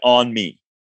 100% on me.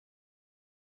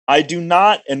 I do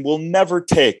not and will never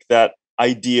take that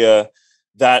idea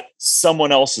that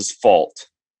someone else's fault.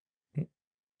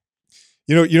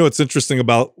 You know what's interesting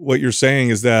about what you're saying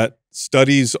is that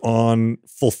studies on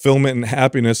fulfillment and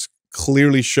happiness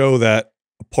clearly show that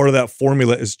a part of that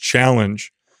formula is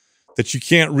challenge, that you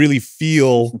can't really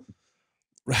feel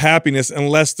happiness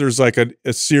unless there's like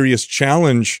a serious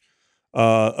challenge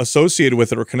associated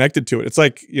with it or connected to it. It's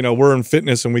like, we're in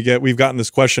fitness and we've gotten this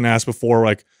question asked before,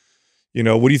 like,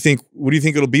 what do you think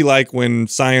it'll be like when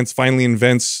science finally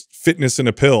invents fitness in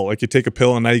a pill? Like you take a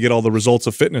pill and now you get all the results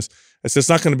of fitness. I said, it's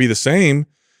not going to be the same.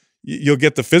 You'll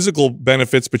get the physical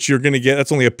benefits, but you're going to get,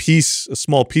 that's only a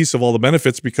small piece of all the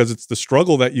benefits because it's the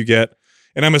struggle that you get.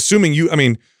 And I'm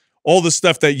assuming all the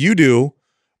stuff that you do,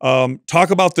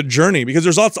 talk about the journey, because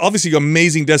there's obviously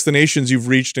amazing destinations you've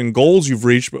reached and goals you've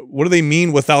reached, but what do they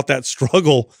mean without that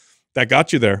struggle that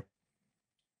got you there?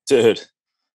 Dude,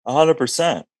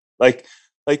 100%. Like,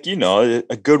 a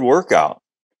good workout,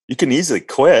 you can easily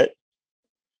quit.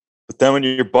 But then when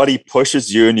your buddy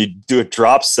pushes you and you do a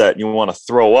drop set and you want to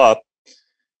throw up,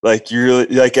 like you're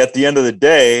like at the end of the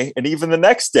day and even the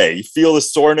next day, you feel the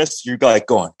soreness. You're like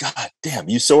going, God damn,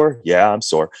 you sore? Yeah, I'm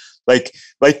sore. Like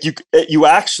you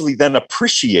actually then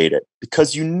appreciate it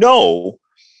because you know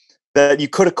that you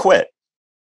could have quit.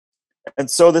 And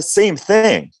so the same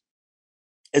thing.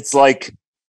 It's like,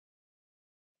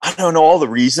 I don't know all the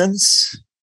reasons,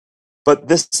 but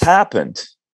this happened.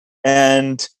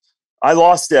 And I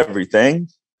lost everything.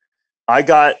 I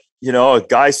got, a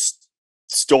guy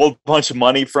stole a bunch of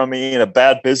money from me in a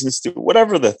bad business deal,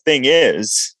 whatever the thing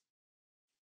is.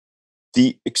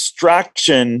 The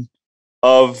extraction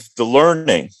of the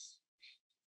learning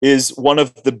is one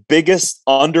of the biggest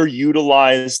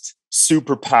underutilized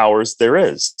superpowers there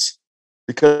is.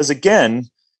 Because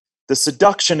again, the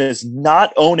seduction is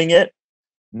not owning it,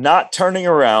 not turning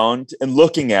around and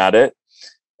looking at it,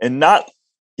 and not,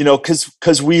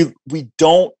 because we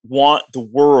don't want the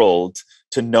world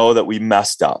to know that we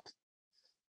messed up.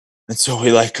 And so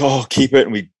we keep it,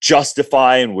 and we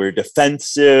justify, and we're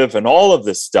defensive and all of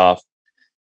this stuff.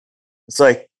 It's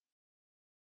like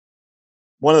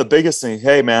one of the biggest things,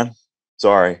 hey man,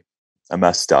 sorry, I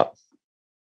messed up.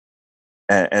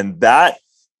 And that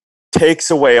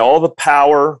takes away all the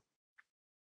power,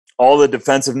 all the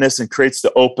defensiveness, and creates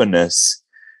the openness.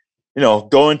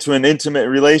 Go into an intimate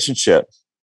relationship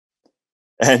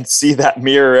and see that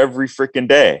mirror every freaking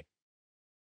day.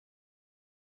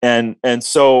 And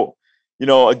so,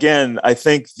 again, I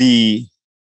think the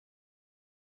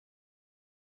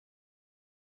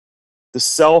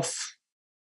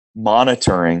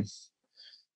self-monitoring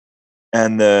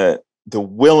and the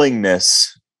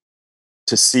willingness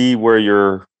to see where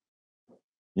you're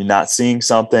not seeing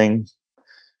something,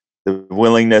 the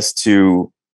willingness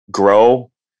to grow,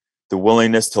 the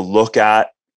willingness to look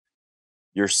at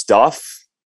your stuff.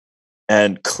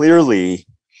 And clearly,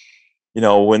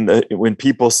 when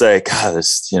people say, God,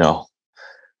 this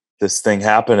thing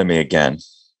happened to me again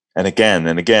and again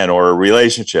and again, or a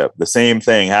relationship, the same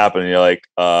thing happened, and you're like,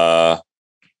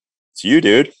 it's you,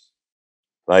 dude.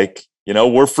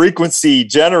 We're frequency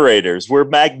generators. We're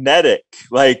magnetic.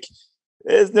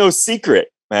 There's no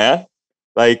secret, man.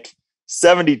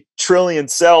 70 trillion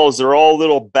cells are all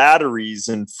little batteries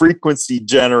and frequency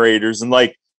generators. And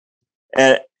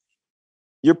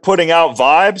you're putting out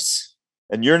vibes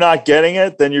and you're not getting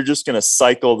it, then you're just going to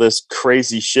cycle this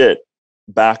crazy shit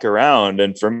back around.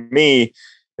 And for me,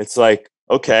 it's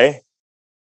okay,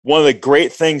 one of the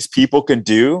great things people can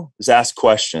do is ask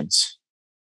questions,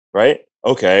 right?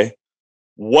 Okay,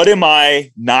 what am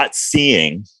I not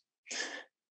seeing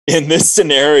in this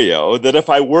scenario that if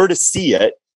I were to see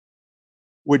it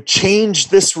would change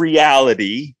this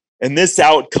reality and this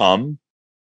outcome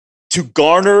to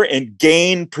garner and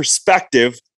gain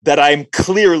perspective that I'm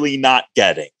clearly not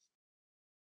getting?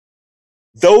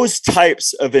 Those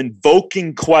types of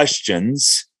invoking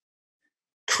questions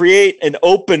create an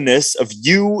openness of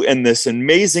you and this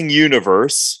amazing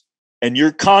universe and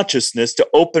your consciousness to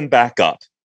open back up.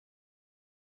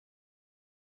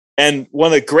 And one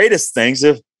of the greatest things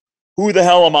is, who the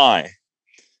hell am I?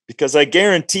 Because I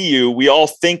guarantee you, we all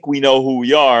think we know who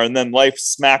we are, and then life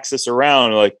smacks us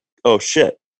around like, oh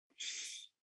shit,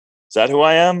 is that who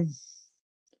I am?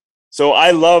 So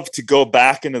I love to go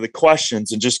back into the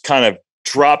questions and just kind of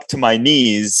drop to my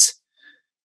knees,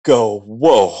 go,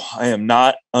 whoa, I am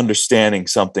not understanding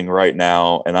something right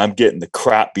now, and I'm getting the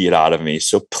crap beat out of me.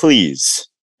 So please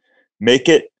make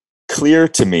it clear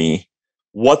to me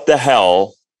what the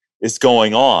hell is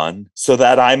going on so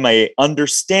that I may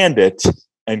understand it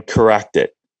and correct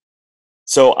it.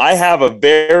 So I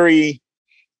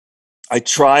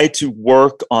try to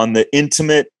work on the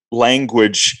intimate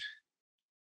language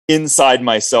inside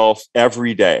myself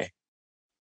every day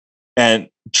and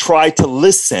try to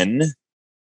listen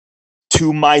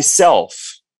to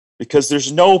myself, because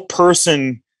there's no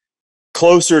person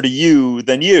closer to you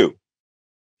than you.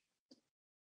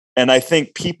 And I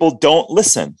think people don't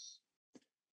listen,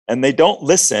 and they don't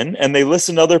listen, and they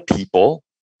listen to other people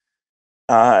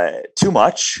too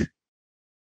much.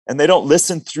 And they don't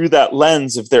listen through that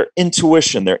lens of their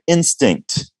intuition, their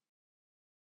instinct.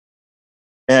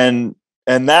 And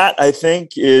that, I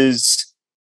think, is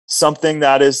something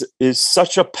that is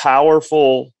such a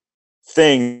powerful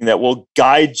thing that will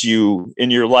guide you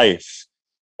in your life.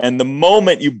 And the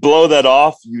moment you blow that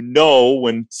off,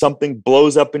 when something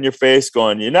blows up in your face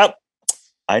going,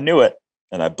 I knew it,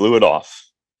 and I blew it off.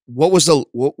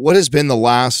 What has been the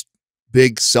last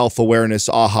big self-awareness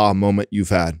aha moment you've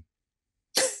had?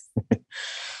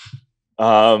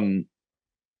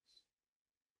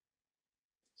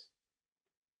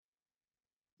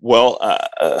 Well,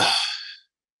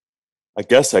 I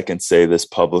guess I can say this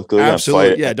publicly.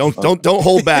 Absolutely. Yeah. Don't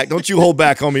hold back. Don't you hold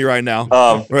back on me right now.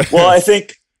 Well, I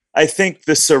think the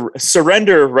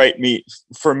surrender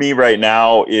for me right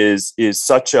now is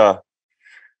such a,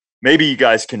 maybe you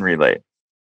guys can relate.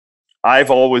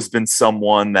 I've always been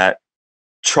someone that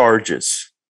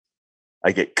charges.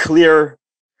 I get clear,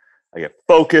 I get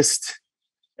focused,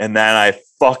 and then I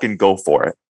fucking go for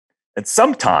it. And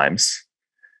sometimes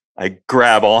I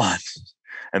grab on,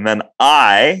 and then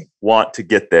I want to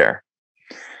get there.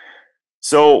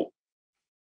 So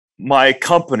my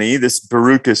company, this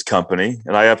Barukas company,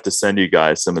 and I have to send you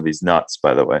guys some of these nuts,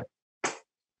 by the way.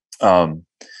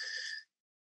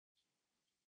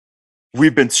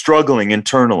 We've been struggling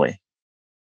internally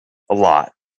a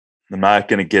lot. I'm not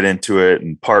going to get into it,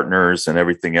 and partners and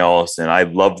everything else. And I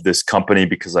love this company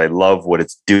because I love what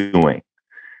it's doing.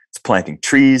 It's planting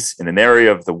trees in an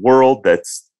area of the world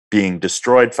that's being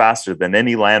destroyed faster than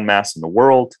any landmass in the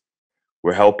world.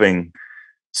 We're helping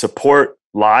support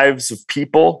lives of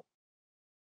people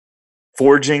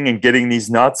foraging and getting these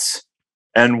nuts.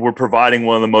 And we're providing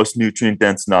one of the most nutrient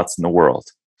dense nuts in the world.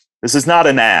 This is not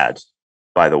an ad,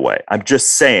 by the way. I'm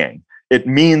just saying it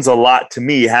means a lot to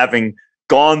me, having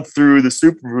gone through the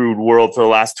superfood world for the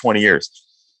last 20 years.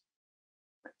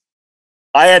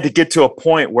 I had to get to a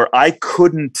point where I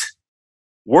couldn't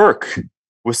work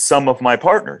with some of my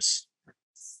partners.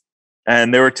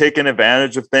 And they were taking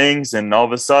advantage of things. And all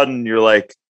of a sudden, you're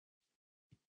like,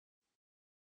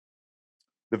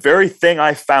 the very thing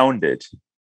I founded,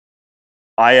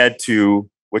 I had to,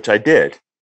 which I did,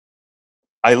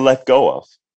 I let go of.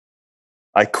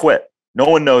 I quit. No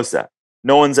one knows that.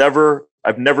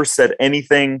 I've never said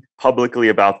anything publicly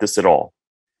about this at all.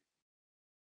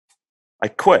 I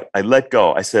quit. I let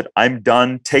go. I said, I'm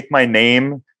done. Take my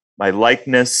name, my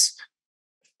likeness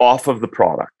off of the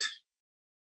product.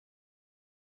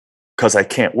 Because I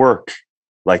can't work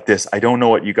like this. I don't know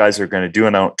what you guys are going to do,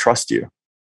 and I don't trust you.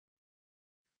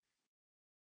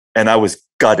 And I was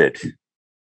gutted.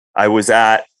 I was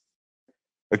at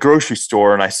a grocery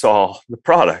store and I saw the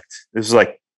product. It was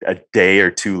like a day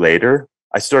or two later,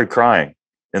 I started crying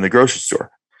in the grocery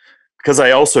store. Because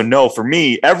I also know, for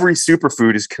me, every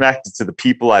superfood is connected to the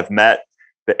people I've met,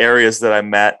 the areas that I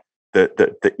met,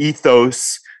 the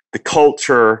ethos, the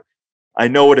culture. I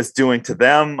know what it's doing to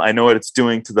them. I know what it's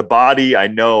doing to the body. I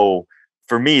know,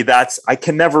 for me, I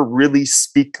can never really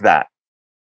speak that.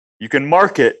 You can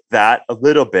market that a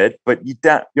little bit, but you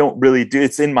don't really do.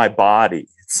 It's in my body.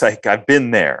 It's like I've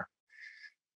been there.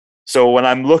 So when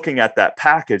I'm looking at that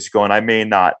package going, I may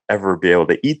not ever be able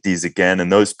to eat these again,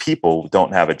 and those people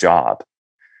don't have a job.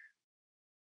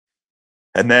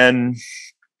 And then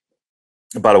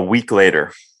about a week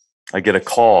later, I get a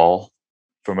call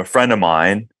from a friend of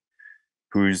mine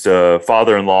who's a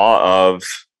father-in-law of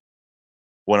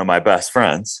one of my best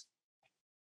friends.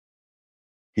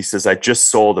 He says, I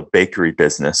just sold a bakery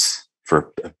business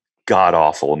for a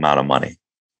god-awful amount of money.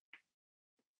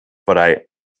 But I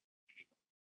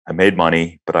made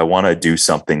money, but I want to do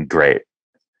something great.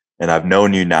 And I've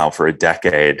known you now for a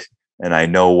decade, and I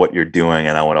know what you're doing,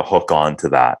 and I want to hook on to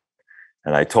that.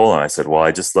 And I told him, I said, well,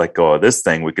 I just let go of this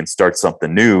thing. We can start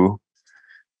something new.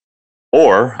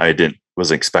 Or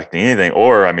wasn't expecting anything.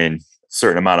 Or, a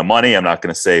certain amount of money, I'm not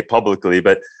going to say publicly,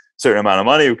 but certain amount of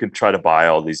money, we can try to buy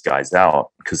all these guys out,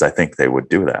 because I think they would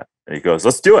do that. And he goes,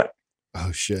 let's do it.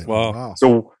 Oh, shit. Wow.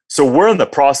 So we're in the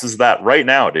process of that right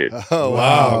now, dude. Oh,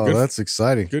 wow. That's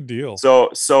exciting. Good deal.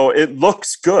 So it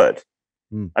looks good.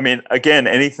 Again,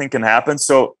 anything can happen.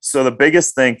 So the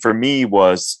biggest thing for me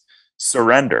was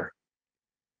surrender.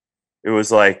 It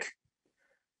was like,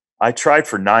 I tried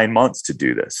for 9 months to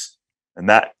do this. And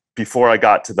that before I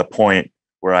got to the point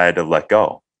where I had to let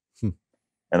go.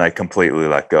 And I completely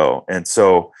let go. And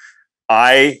so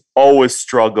I always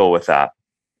struggle with that.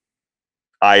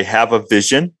 I have a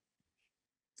vision.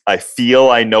 I feel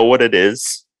I know what it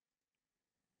is.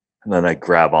 And then I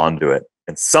grab onto it.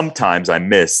 And sometimes I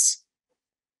miss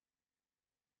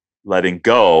letting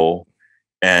go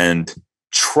and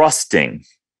trusting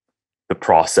the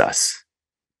process.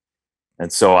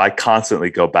 And so I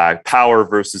constantly go back, power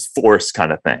versus force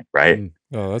kind of thing, right?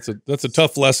 Oh, that's a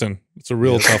tough lesson. It's a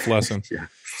real tough lesson. Yeah.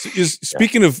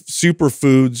 Speaking of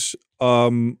superfoods,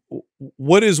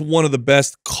 what is one of the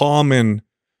best common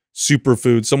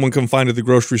superfoods someone can find at the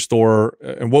grocery store,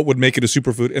 and what would make it a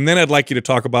superfood? And then I'd like you to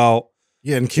talk about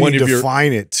and can you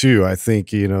define it too? I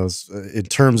think in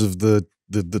terms of the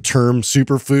term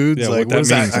superfoods, like what does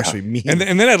that actually mean? And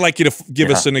then I'd like you to give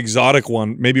us an exotic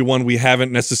one, maybe one we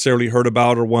haven't necessarily heard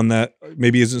about, or one that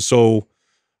maybe isn't so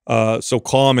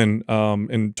common,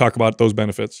 and talk about those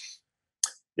benefits.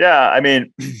 Yeah,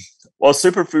 well,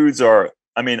 superfoods are,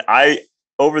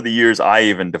 over the years, I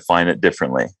even define it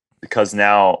differently, because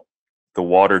now the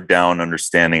watered down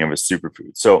understanding of a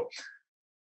superfood. So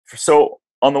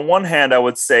on the one hand, I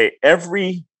would say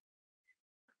every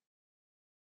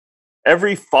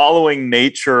following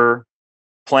nature,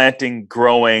 planting,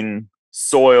 growing,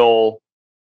 soil,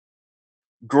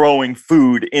 growing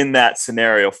food in that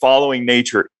scenario, following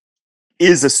nature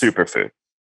is a superfood.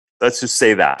 Let's just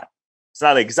say that. It's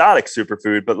not an exotic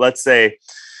superfood, but let's say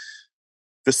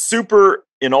the super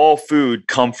in all food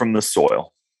come from the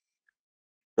soil.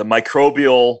 The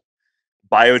microbial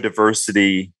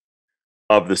biodiversity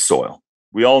of the soil.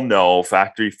 We all know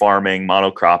factory farming,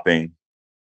 monocropping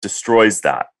destroys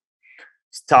that.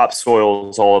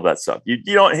 topsoils, all of that stuff. You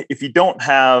don't, if you don't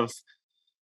have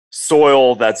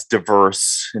soil that's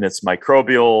diverse and it's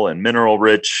microbial and mineral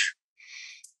rich,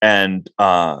 and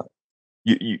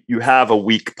you have a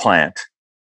weak plant,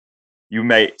 you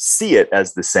may see it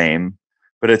as the same,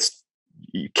 but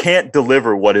you can't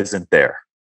deliver what isn't there.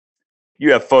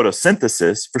 You have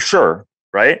photosynthesis for sure,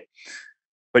 right?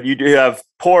 But you do have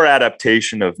poor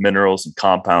adaptation of minerals and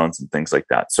compounds and things like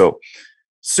that. So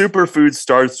superfood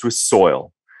starts with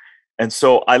soil. And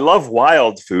so I love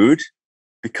wild food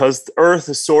because the earth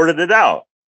has sorted it out,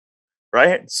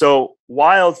 right? So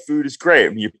wild food is great.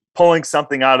 When you're pulling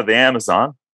something out of the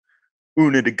Amazon,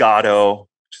 una de gato,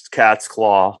 which is cat's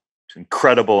claw, it's an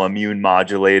incredible immune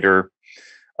modulator.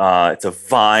 It's a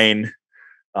vine.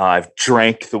 I've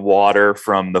drank the water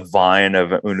from the vine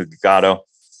of una de gato.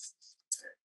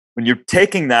 When you're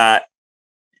taking that,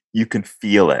 you can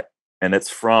feel it. And it's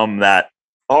from that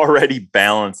already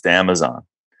balanced Amazon.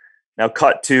 Now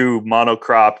cut to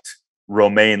monocropped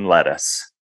romaine lettuce,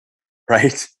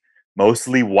 right?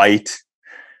 Mostly white,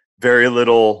 very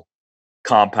little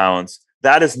compounds.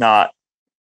 That is not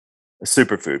a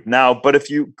superfood. Now, but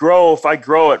if I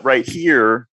grow it right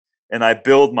here and I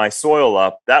build my soil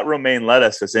up, that romaine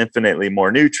lettuce has infinitely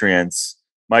more nutrients,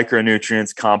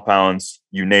 micronutrients, compounds,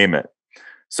 you name it.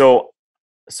 So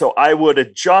I would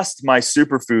adjust my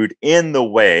superfood in the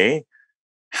way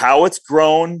how it's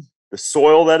grown, the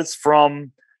soil that it's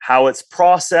from, how it's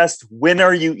processed, when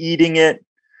are you eating it?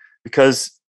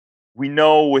 Because we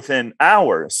know within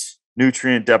hours,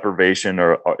 nutrient deprivation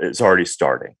is already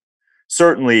starting.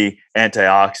 Certainly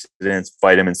antioxidants,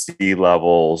 vitamin C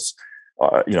levels,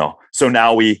 so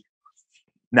now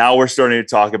we're starting to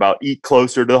talk about eat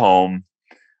closer to home,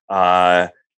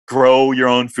 grow your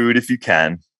own food if you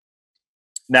can.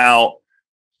 Now,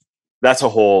 that's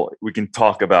we can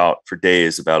talk about for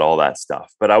days about all that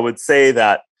stuff. But I would say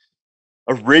that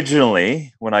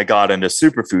originally, when I got into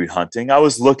superfood hunting, I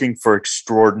was looking for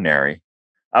extraordinary.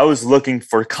 I was looking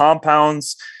for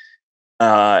compounds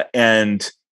and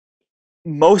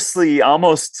mostly I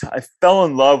fell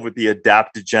in love with the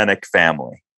adaptogenic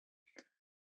family,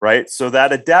 right? So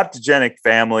that adaptogenic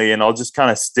family, and I'll just kind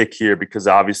of stick here because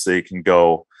obviously it can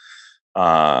go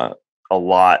a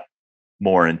lot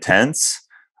more intense.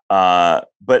 But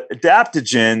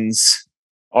adaptogens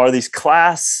are these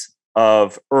class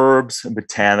of herbs and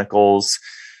botanicals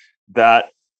that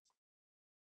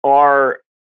are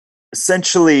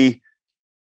essentially,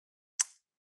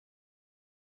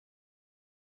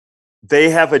 they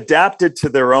have adapted to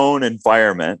their own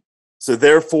environment. So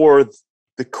therefore,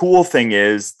 the cool thing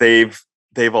is they've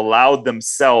allowed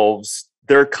themselves,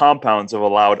 their compounds have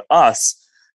allowed us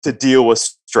to deal with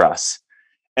stress.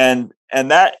 And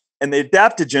the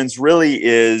adaptogens really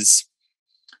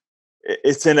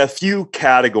it's in a few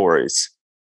categories,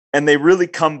 and they really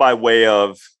come by way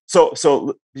of,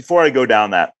 so before I go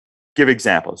down that, give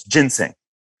examples. Ginseng,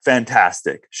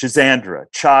 fantastic. Schizandra,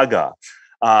 chaga,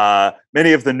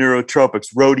 many of the neurotropics,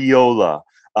 rhodiola,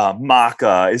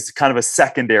 maca is kind of a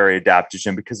secondary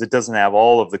adaptogen because it doesn't have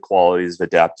all of the qualities of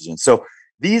adaptogen. So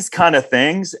these kind of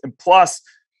things, and plus,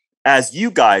 as you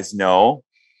guys know,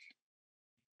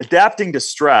 adapting to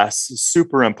stress is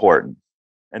super important.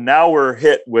 And now we're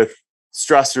hit with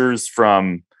stressors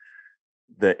from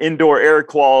the indoor air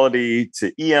quality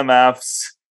to EMFs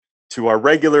to our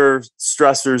regular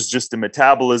stressors just in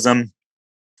metabolism.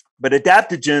 But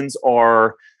adaptogens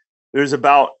there's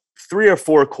about 3 or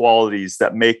 4 qualities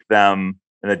that make them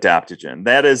an adaptogen.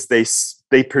 That is,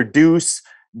 they produce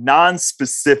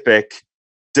non-specific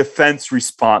defense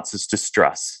responses to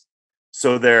stress.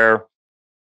 So they're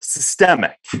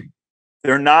systemic.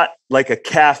 They're not like a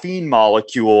caffeine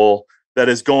molecule that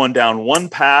is going down one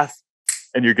path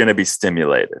and you're going to be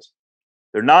stimulated.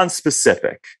 They're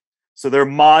non-specific. So they're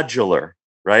modular,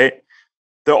 right?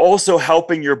 They're also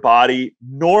helping your body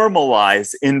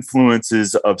normalize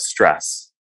influences of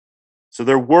stress. So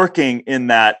they're working in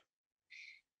that,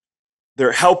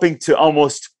 they're helping to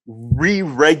almost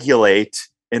re-regulate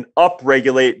and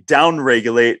upregulate,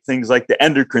 downregulate things like the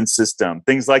endocrine system,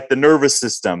 things like the nervous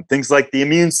system, things like the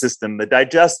immune system, the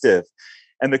digestive,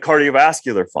 and the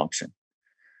cardiovascular function.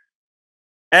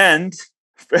 And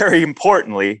very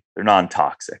importantly, they're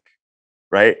non-toxic,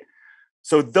 right?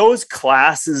 So those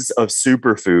classes of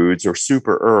superfoods or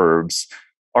super herbs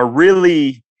are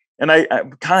really, and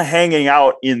I'm kind of hanging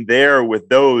out in there with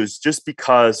those just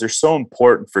because they're so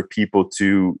important for people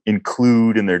to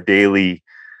include in their daily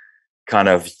kind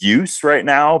of use right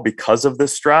now because of the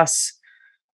stress.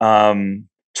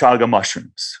 Chaga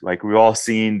mushrooms, like we've all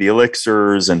seen the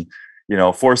elixirs, and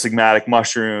Four Sigmatic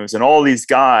mushrooms and all these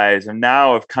guys, and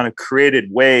now have kind of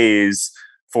created ways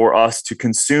for us to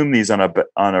consume these on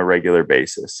a regular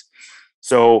basis.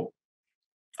 So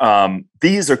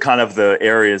these are kind of the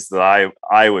areas that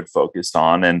I would focus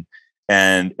on,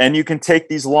 and you can take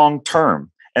these long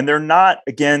term, and they're not,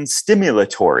 again,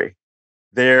 stimulatory.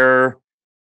 They're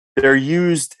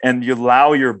used, and you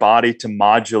allow your body to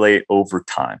modulate over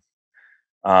time.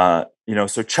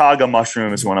 So chaga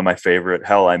mushroom is one of my favorite.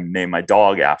 Hell, I named my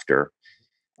dog after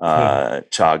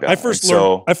chaga.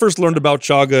 I first learned about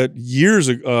chaga years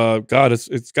ago. God,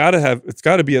 it's got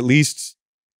to be at least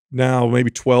now maybe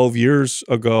 12 years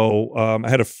ago. I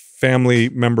had a family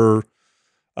member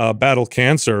battle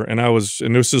cancer, and it was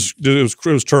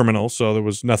terminal, so there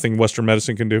was nothing Western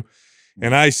medicine can do.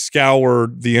 And I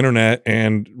scoured the internet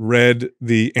and read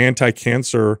the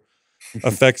anti-cancer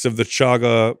effects of the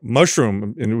chaga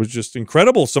mushroom, and it was just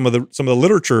incredible. Some of the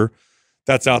literature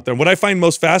that's out there. What I find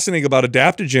most fascinating about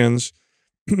adaptogens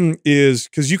is,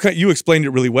 because you explained it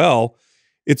really well,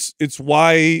 it's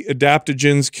why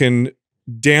adaptogens can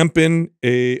dampen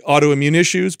autoimmune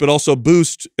issues, but also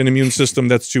boost an immune system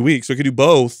that's too weak. So it can do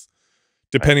both,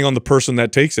 depending on the person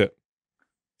that takes it.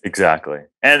 Exactly.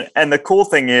 And the cool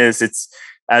thing is, it's,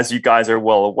 as you guys are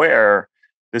well aware,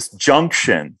 this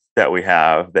junction that we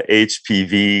have, the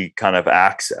HPV kind of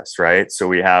axis, right? So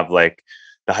we have like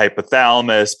the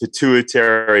hypothalamus,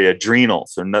 pituitary,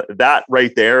 adrenals. And that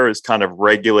right there is kind of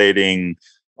regulating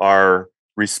our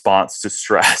response to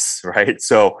stress, right?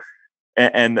 So,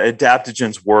 and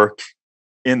adaptogens work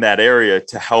in that area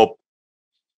to help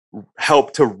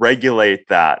to regulate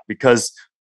that, because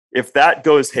if that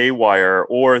goes haywire,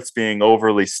 or it's being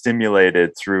overly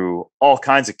stimulated through all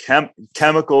kinds of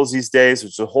chemicals these days,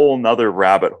 it's a whole nother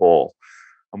rabbit hole.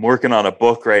 I'm working on a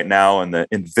book right now on the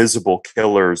invisible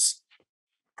killers,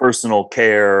 personal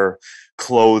care,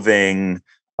 clothing,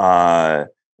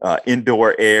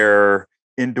 indoor air,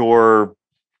 indoor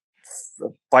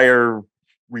fire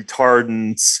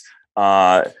retardants,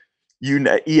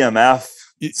 EMF.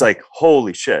 It's like,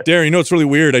 holy shit. Darin, it's really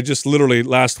weird. I just literally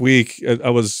last week,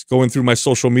 I was going through my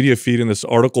social media feed, and this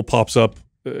article pops up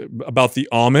about the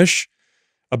Amish,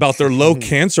 about their low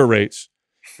cancer rates,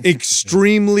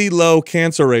 extremely low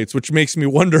cancer rates, which makes me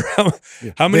wonder how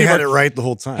many they had it right the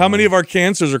whole time. How many of our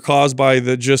cancers are caused by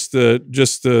the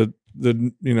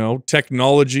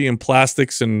technology and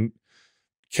plastics and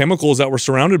chemicals that we're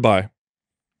surrounded by?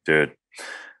 Dude,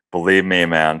 believe me,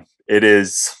 man, it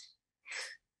is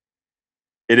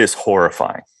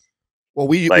horrifying. Well,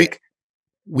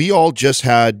 we all just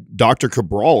had Dr.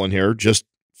 Cabral in here just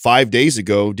 5 days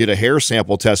ago, did a hair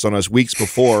sample test on us weeks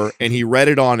before, and he read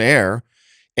it on air,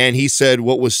 and he said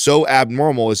what was so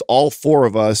abnormal is all four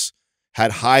of us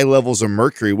had high levels of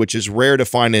mercury, which is rare to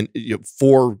find in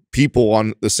 4 people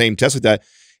on the same test like that.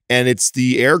 And it's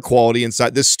the air quality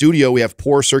inside this studio. We have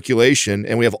poor circulation,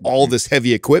 and we have all this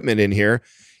heavy equipment in here.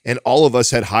 And all of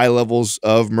us had high levels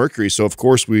of mercury. So of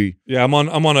course I'm on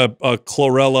a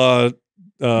chlorella,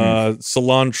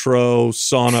 cilantro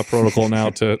sauna protocol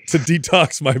now to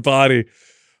detox my body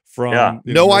from.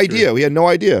 No idea. We had no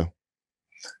idea.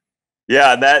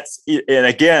 Yeah, that's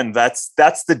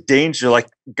the danger. Like,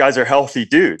 guys are healthy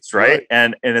dudes, right?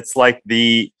 And it's like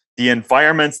the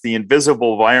environments, the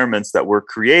invisible environments that we're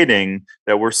creating,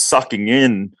 that we're sucking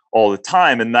in all the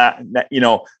time. And that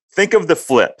think of the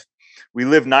flip. We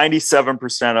live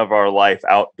 97% of our life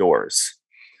outdoors,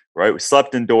 right? We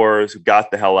slept indoors, we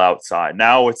got the hell outside.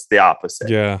 Now it's the opposite.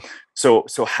 Yeah. So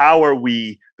how are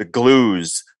we, the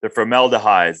glues, the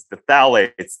formaldehydes, the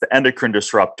phthalates, the endocrine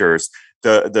disruptors,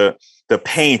 the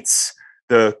paints,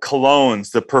 the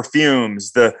colognes, the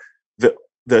perfumes, the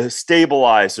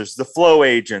stabilizers, the flow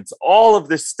agents, all of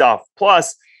this stuff,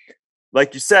 plus,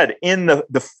 like you said, in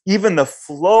even the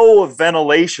flow of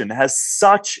ventilation has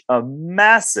such a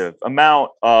massive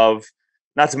amount of,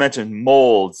 not to mention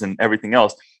molds and everything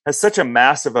else, has such a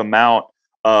massive amount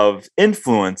of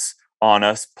influence on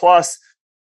us, plus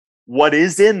what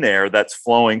is in there that's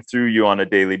flowing through you on a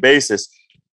daily basis.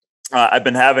 I've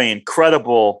been having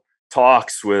incredible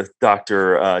talks with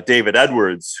Dr. David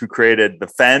Edwards, who created the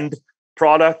Fend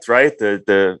product, right?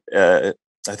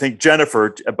 I think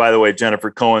Jennifer, by the way,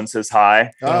 Jennifer Cohen says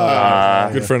hi.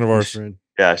 Good friend of ours.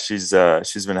 Yeah, she's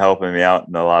been helping me out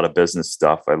in a lot of business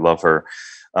stuff. I love her.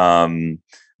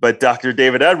 But Dr.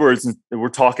 David Edwards, we're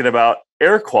talking about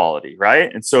air quality,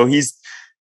 right? And so he's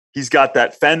got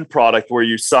that Fend product where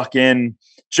you suck in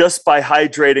just by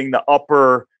hydrating the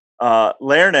upper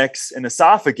larynx and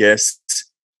esophagus.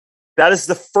 That is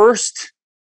the first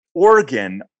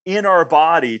organ in our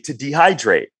body to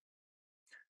dehydrate.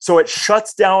 So it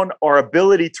shuts down our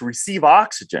ability to receive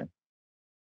oxygen.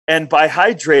 And by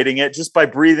hydrating it, just by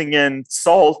breathing in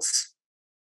salts,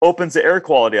 opens the air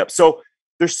quality up. So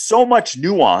there's so much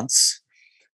nuance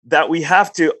that we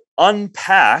have to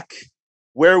unpack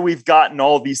where we've gotten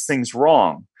all these things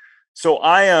wrong. So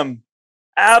I am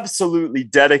absolutely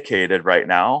dedicated right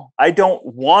now. I don't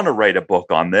want to write a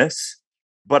book on this,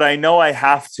 but I know I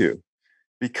have to,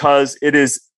 because it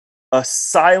is a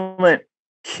silent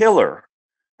killer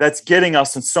that's getting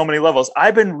us in so many levels.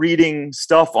 I've been reading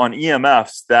stuff on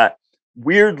EMFs that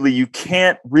weirdly you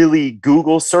can't really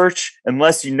Google search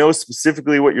unless you know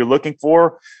specifically what you're looking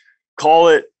for. Call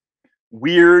it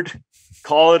weird,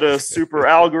 call it a super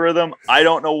algorithm. I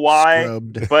don't know why,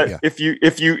 Scrubbed. but Yeah. if you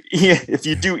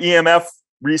do EMF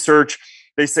research,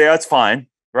 they say that's fine,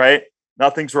 right?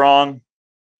 Nothing's wrong.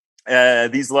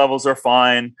 These levels are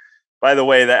fine. By the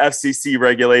way, the FCC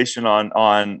regulation on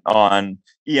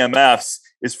EMFs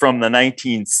is from the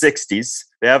 1960s.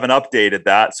 They haven't updated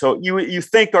that. So you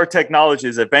think our technology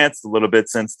has advanced a little bit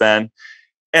since then.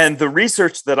 And the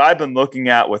research that I've been looking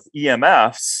at with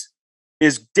EMFs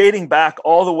is dating back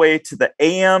all the way to the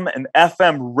AM and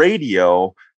FM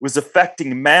radio was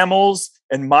affecting mammals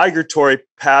and migratory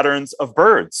patterns of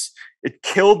birds. It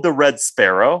killed the red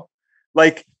sparrow.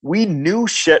 Like, we knew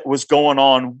shit was going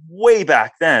on way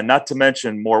back then, not to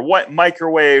mention more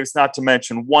microwaves, not to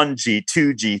mention 1G,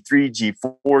 2G, 3G,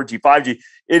 4G, 5G.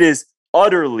 It is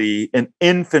utterly and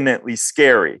infinitely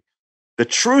scary. The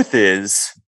truth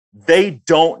is, they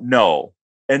don't know,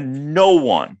 and no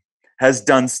one has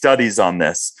done studies on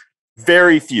this.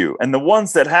 Very few. And the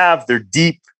ones that have, they're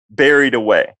deep buried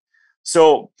away.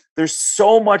 So there's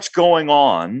so much going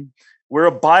on. We're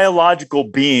a biological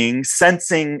being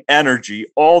sensing energy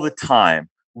all the time,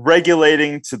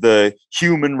 regulating to the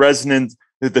human resonance,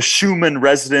 the Schumann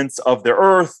resonance of the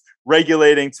earth,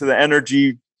 regulating to the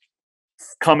energy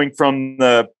coming from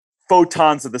the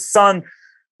photons of the sun,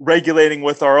 regulating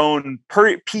with our own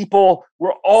people.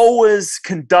 We're always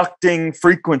conducting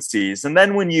frequencies. And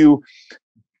then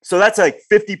so that's like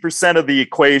 50% of the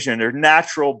equation are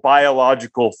natural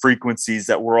biological frequencies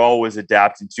that we're always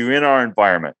adapting to in our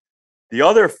environment. The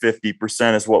other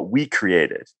 50% is what we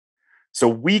created. So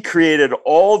we created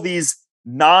all these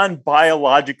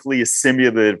non-biologically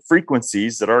assimilated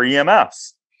frequencies that are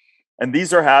EMFs. And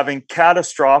these are having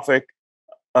catastrophic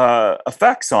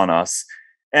effects on us.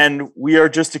 And we are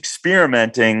just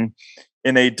experimenting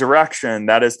in a direction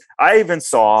that is, I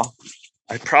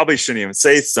probably shouldn't even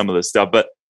say some of this stuff, but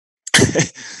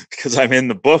because I'm in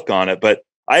the book on it, but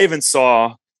I even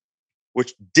saw,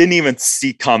 which didn't even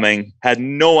see coming, had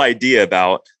no idea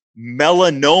about,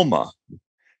 melanoma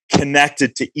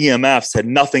connected to EMFs had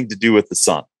nothing to do with the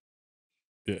sun.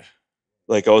 Yeah.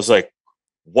 Like, I was like,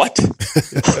 what?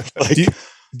 Like,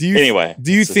 do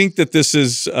you think that this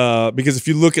is because if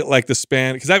you look at like the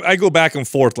span, because I go back and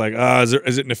forth, like,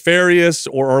 is it nefarious,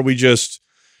 or are we just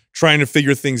trying to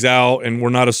figure things out and we're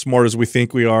not as smart as we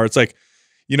think we are? It's like,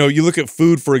 you look at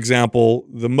food, for example,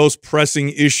 the most pressing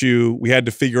issue we had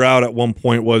to figure out at one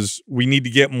point was we need to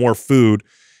get more food.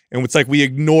 And it's like we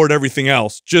ignored everything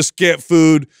else. Just get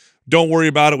food. Don't worry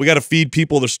about it. We got to feed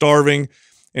people. They're starving.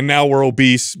 And now we're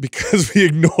obese because we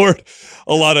ignored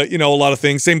a lot of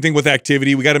things. Same thing with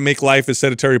activity. We got to make life as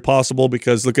sedentary as possible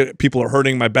because look at people are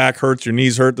hurting. My back hurts. Your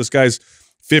knees hurt. This guy's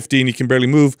 50 and he can barely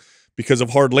move because of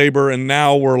hard labor. And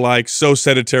now we're like so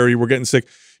sedentary. We're getting sick.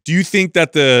 Do you think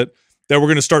that that we're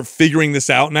going to start figuring this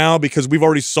out now because we've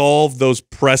already solved those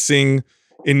pressing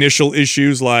initial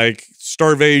issues like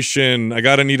starvation,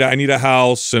 I need a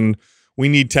house, and we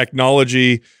need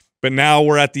technology. But now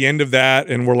we're at the end of that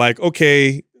and we're like,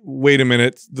 okay, wait a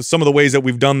minute. Some of the ways that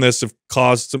we've done this have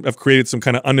created some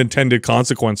kind of unintended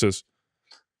consequences.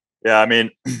 Yeah, I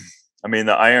mean,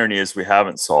 the irony is we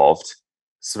haven't solved,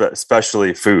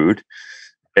 especially food.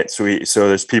 So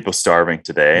there's people starving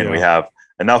today, and we have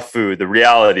enough food. The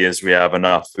reality is we have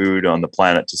enough food on the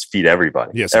planet to feed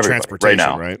everybody. Yes, everybody right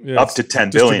now, right? Yeah, up to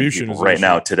 10 billion people right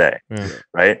now today,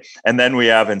 right? And then we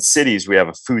have in cities, we have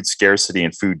a food scarcity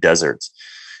and food deserts.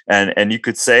 And you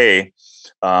could say,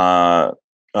 buddy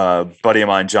of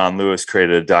mine, John Lewis,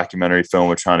 created a documentary film.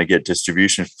 We're trying to get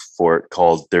distribution for it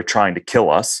called "They're Trying to Kill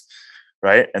Us,"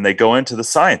 right? And they go into the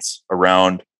science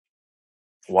around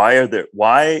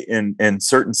why in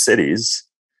certain cities,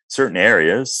 certain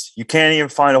areas, you can't even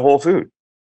find a Whole Food.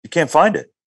 You can't find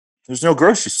it. There's no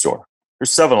grocery store. There's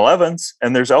 7-Elevens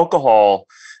and there's alcohol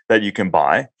that you can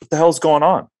buy. What the hell's going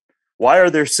on? Why are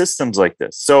there systems like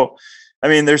this? So, I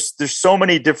mean, there's so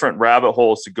many different rabbit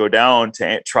holes to go down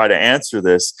to try to answer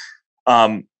this.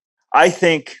 I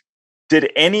think,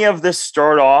 did any of this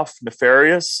start off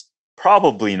nefarious?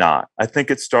 Probably not. I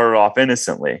think it started off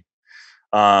innocently.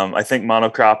 I think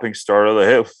monocropping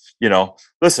started,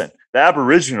 listen, the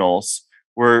Aboriginals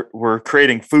were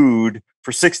creating food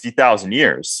for 60,000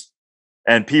 years.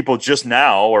 And people just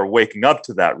now are waking up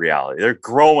to that reality. They're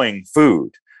growing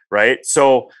food, right?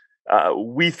 So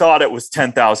we thought it was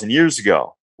 10,000 years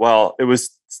ago. Well, it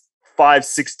was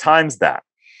 5-6 times that.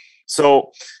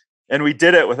 So, and we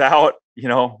did it without,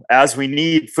 as we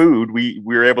need food, we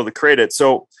were able to create it.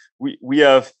 So we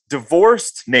have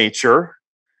divorced nature.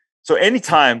 So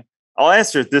anytime, I'll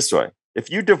answer it this way.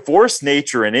 If you divorce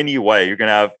nature in any way, you're going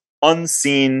to have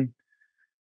unseen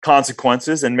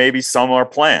consequences, and maybe some are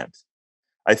planned.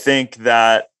 I think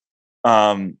that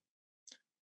the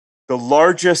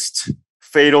largest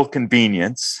fatal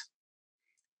convenience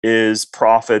is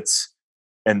profits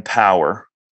and power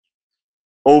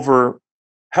over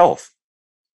health.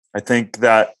 I think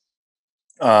that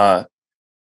I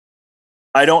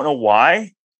don't know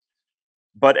why,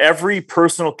 but every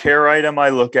personal care item I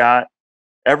look at,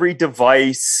 every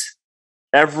device,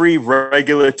 every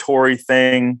regulatory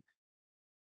thing,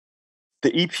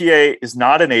 the EPA is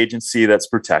not an agency that's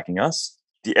protecting us.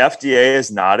 The FDA is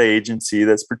not an agency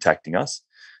that's protecting us.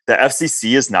 The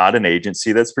FCC is not an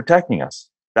agency that's protecting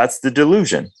us. That's the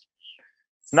delusion.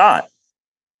 It's not.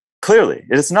 Clearly,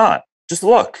 it is not. Just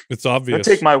look. It's obvious.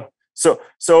 So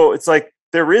it's like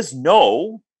there is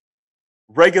no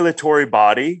regulatory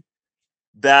body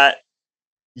that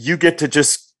you get to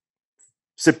just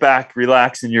sit back,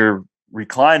 relax in your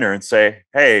recliner and say,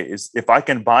 hey, if I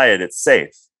can buy it, it's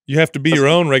safe. You have to be your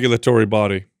own regulatory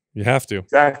body. You have to.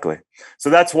 Exactly. So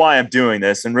that's why I'm doing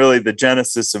this. And really the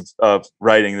genesis of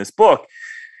writing this book,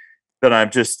 that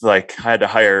I'm just like, I had to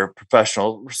hire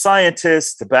professional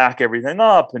scientists to back everything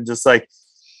up. And just like,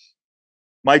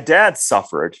 my dad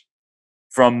suffered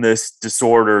from this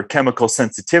disorder, chemical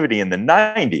sensitivity, in the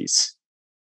 90s.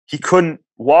 He couldn't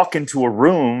walk into a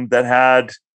room that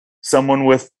had someone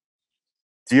with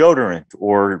deodorant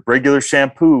or regular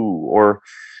shampoo, or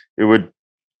it would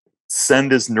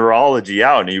send his neurology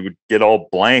out and he would get all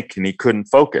blank and he couldn't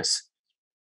focus.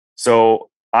 So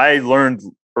I learned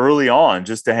early on,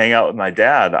 just to hang out with my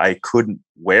dad, I couldn't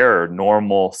wear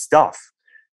normal stuff.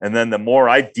 And then the more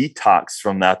I detoxed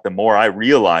from that, the more I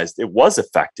realized it was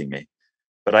affecting me,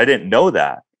 but I didn't know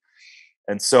that.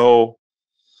 And so,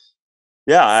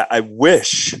 yeah, I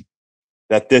wish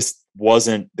that this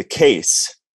wasn't the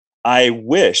case. I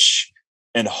wish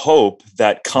and hope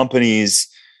that companies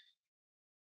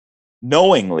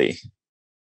knowingly,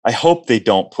 I hope they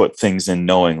don't put things in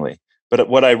knowingly. But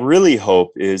what I really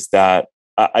hope is that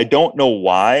I don't know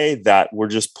why that we're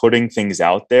just putting things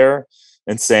out there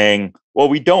and saying, well,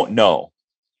 we don't know.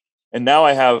 And now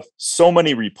I have so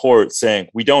many reports saying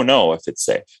we don't know if it's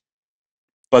safe,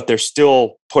 but they're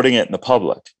still putting it in the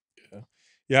public.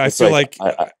 Yeah, I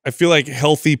feel like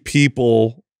healthy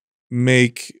people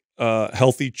make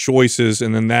healthy choices,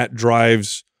 and then that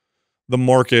drives the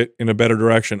market in a better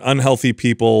direction. Unhealthy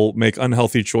people make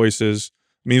unhealthy choices.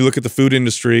 I mean, you look at the food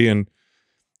industry, and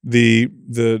the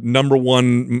number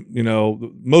one,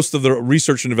 most of the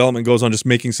research and development goes on just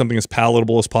making something as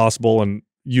palatable as possible and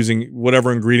using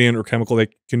whatever ingredient or chemical they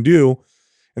can do.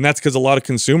 And that's because a lot of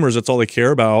consumers, that's all they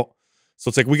care about. So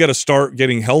it's like, we got to start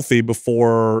getting healthy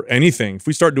before anything. If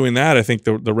we start doing that, I think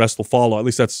the rest will follow. At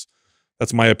least that's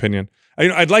my opinion.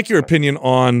 I'd like your opinion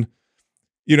on,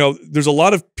 there's a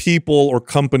lot of people or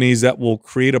companies that will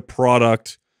create a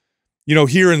product,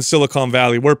 here in Silicon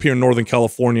Valley. We're up here in Northern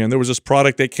California, and there was this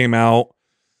product that came out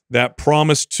that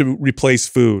promised to replace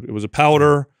food. It was a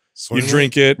powder. You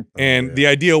drink it, and the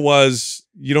idea was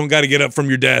you don't got to get up from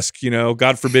your desk.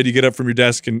 God forbid you get up from your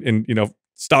desk and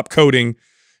stop coding.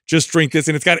 Just drink this,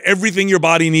 and it's got everything your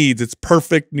body needs. It's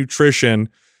perfect nutrition.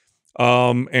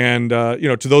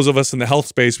 To those of us in the health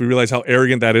space, we realize how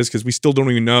arrogant that is, because we still don't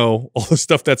even know all the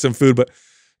stuff that's in food. But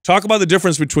talk about the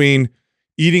difference between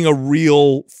eating a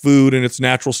real food in its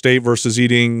natural state versus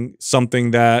eating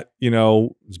something that,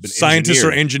 scientists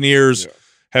or engineers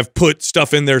have put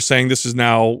stuff in there saying this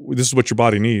is what your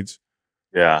body needs.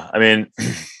 Yeah. I mean,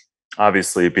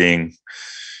 obviously being,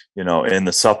 in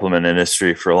the supplement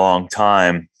industry for a long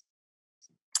time,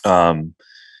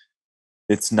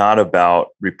 it's not about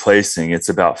replacing, it's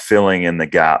about filling in the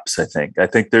gaps. I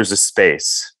think there's a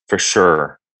space for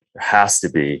sure. There has to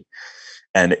be,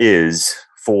 and is,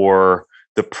 for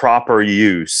the proper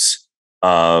use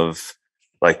of,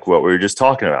 like what we were just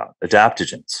talking about,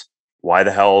 adaptogens. Why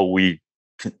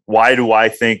do I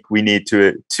think we need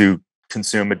to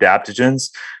consume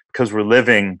adaptogens? Because we're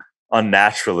living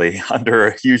unnaturally under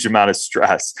a huge amount of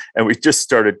stress. And we just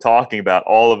started talking about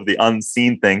all of the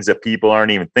unseen things that people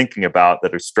aren't even thinking about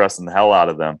that are stressing the hell out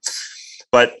of them.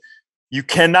 But you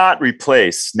cannot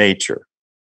replace nature.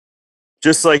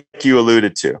 Just like you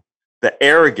alluded to, the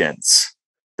arrogance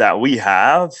that we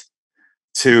have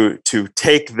to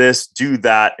take this, do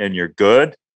that, and you're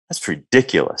good, that's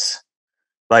ridiculous.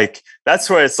 Like, that's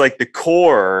why it's like the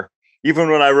core. Even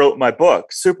when I wrote my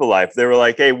book, Super Life, they were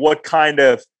like, hey, what kind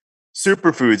of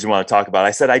superfoods you want to talk about?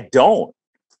 I said, I don't.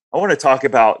 I want to talk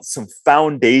about some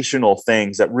foundational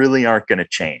things that really aren't going to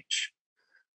change.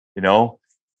 You know,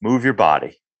 move your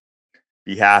body,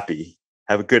 be happy,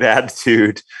 have a good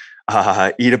attitude,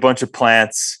 eat a bunch of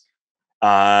plants,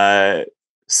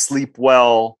 sleep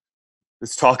well.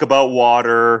 Let's talk about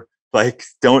water. Like,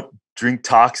 don't drink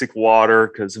toxic water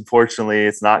because unfortunately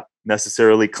it's not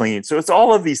necessarily clean. So it's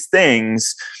all of these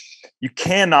things. You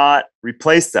cannot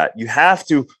replace that. You have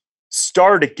to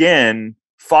start again,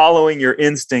 following your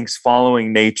instincts,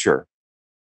 following nature.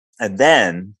 And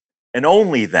then, and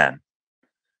only then,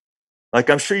 like,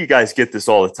 I'm sure you guys get this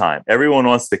all the time. Everyone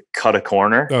wants to cut a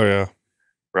corner. Oh, yeah.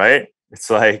 Right? It's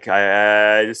like,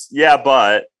 but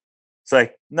it's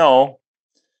like, no.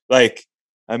 Like,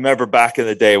 I remember back in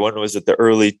the day, when was it, the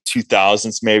early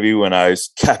 2000s, maybe, when I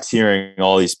kept hearing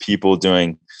all these people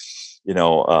doing,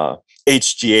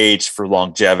 HGH for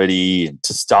longevity and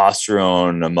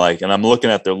testosterone. I'm like, and I'm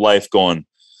looking at their life going,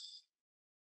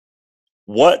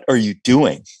 what are you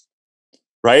doing?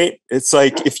 Right? It's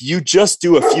like, if you just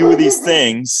do a few of these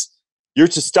things, your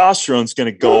testosterone is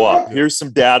going to go up. Here's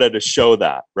some data to show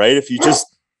that, right? If you just,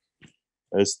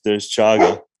 there's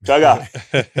Chaga.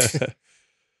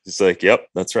 He's like, yep,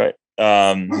 that's right.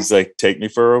 He's like,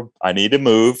 I need to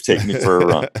move. Take me for a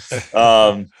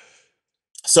run.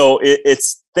 So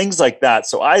it's things like that.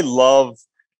 So I love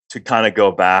to kind of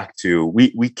go back to,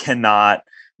 we cannot,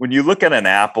 when you look at an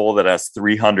apple that has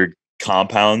 300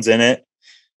 compounds in it,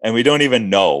 and we don't even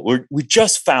know, we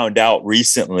just found out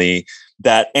recently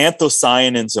that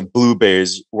anthocyanins and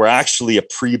blueberries were actually a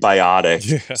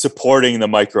prebiotic supporting the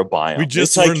microbiome. We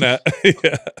just learned that.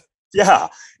 Yeah.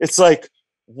 It's like,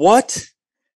 what?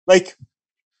 Like,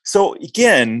 so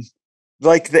again,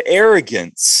 like the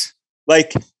arrogance,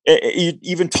 like you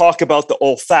even talk about the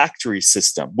olfactory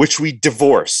system, which we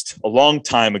divorced a long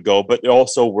time ago, but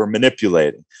also we're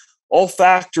manipulating.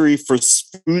 Olfactory for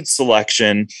food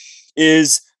selection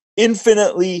is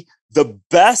infinitely the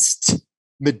best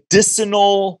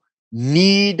medicinal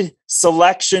need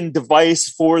selection device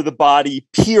for the body,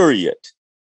 period.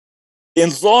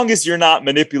 As long as you're not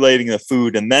manipulating the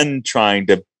food and then trying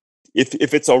to,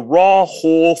 if it's a raw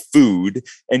whole food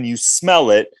and you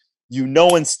smell it, you know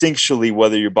instinctually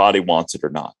whether your body wants it or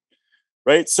not,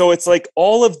 right? So it's like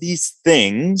all of these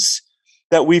things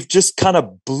that we've just kind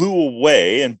of blew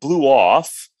away and blew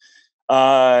off,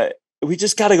 we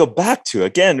just got to go back to.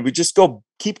 Again, we just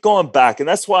keep going back. And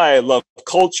that's why I love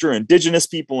culture, indigenous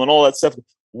people and all that stuff.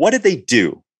 What did they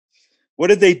do? What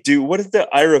did they do? What did the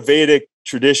Ayurvedic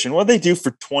tradition, what did they do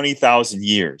for 20,000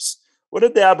 years? What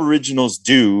did the Aboriginals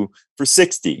do for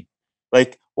 60?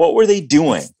 Like, what were they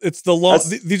doing? These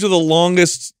are the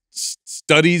longest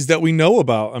studies that we know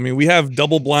about. I mean, we have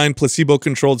double-blind,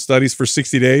 placebo-controlled studies for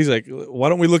 60 days. Like, why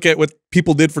don't we look at what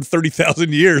people did for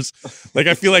 30,000 years? Like,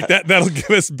 I feel like that'll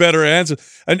give us better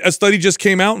answers. And a study just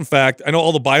came out, in fact. I know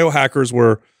all the biohackers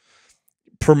were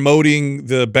promoting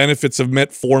the benefits of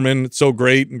metformin. It's so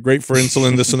great and great for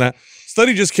insulin, this and that.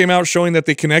 Study just came out showing that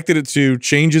they connected it to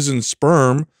changes in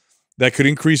sperm that could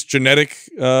increase genetic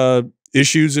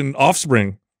issues in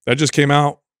offspring. That just came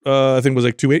out, I think it was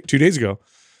like 2 days ago.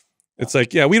 It's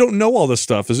like, yeah, we don't know all this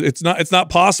stuff. It's not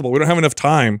possible. We don't have enough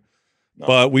time,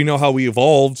 but we know how we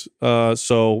evolved.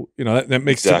 So, that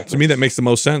makes to me, that makes the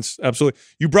most sense. Absolutely.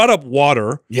 You brought up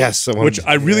water. Yes. Which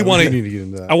I really want to get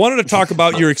into that. I wanted to talk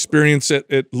about your experience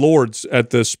at Lourdes,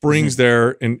 at the springs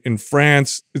there in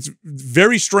France. It's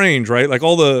very strange, right? Like,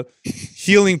 all the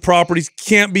healing properties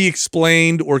can't be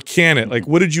explained, or can it? Like,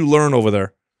 what did you learn over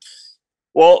there?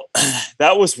 Well,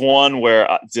 that was one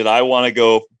where did I want to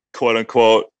go, quote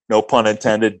unquote, no pun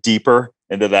intended, deeper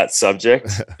into that subject?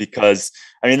 Because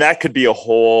I mean, that could be a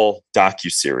whole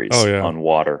docuseries on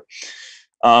water.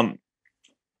 I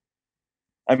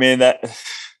mean,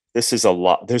 this is a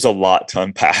lot. There's a lot to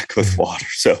unpack with water.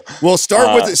 So, well,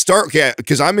 start with it.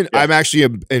 Because I'm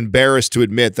actually embarrassed to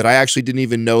admit that I actually didn't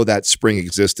even know that spring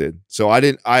existed. So I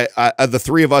didn't. The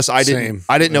three of us, I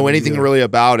didn't know anything really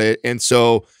about it. And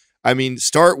so, I mean,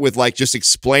 start with like just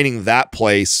explaining that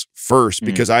place first,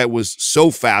 because I was so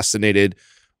fascinated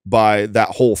by that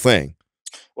whole thing.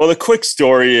 Well, the quick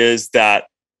story is that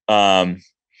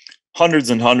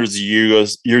hundreds and hundreds of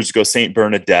years ago, Saint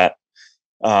Bernadette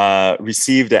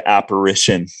received an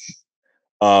apparition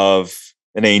of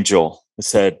an angel that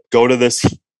said, go to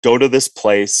this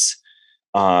place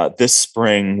this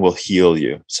spring will heal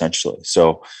you, essentially.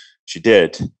 So she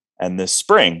did. And this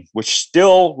spring, which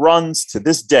still runs to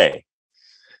this day,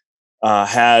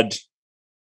 had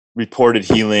reported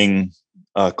healing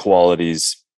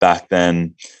qualities back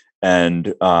then.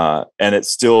 And it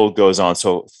still goes on.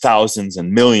 So thousands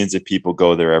and millions of people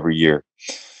go there every year.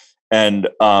 And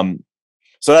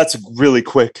so that's a really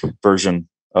quick version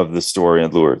of the story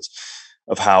in Lourdes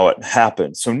of how it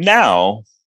happened. So now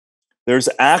there's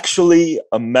actually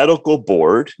a medical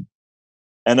board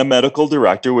and a medical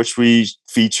director, which we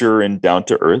feature in Down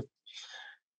to Earth,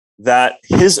 that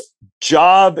his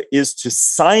job is to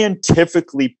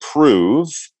scientifically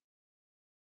prove,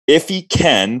 if he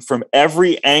can, from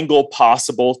every angle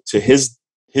possible to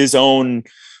his own,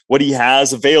 what he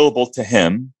has available to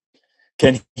him,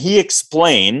 can he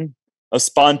explain a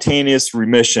spontaneous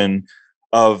remission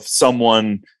of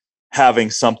someone having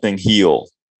something heal?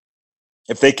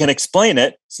 If they can explain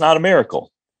it, it's not a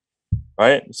miracle,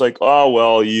 right? It's like, oh,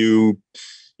 well, you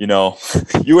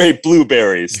ate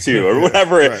blueberries too, or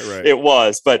whatever right. It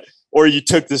was, or you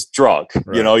took this drug,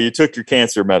 right. You took your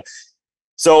cancer med.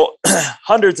 So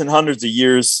hundreds and hundreds of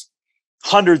years,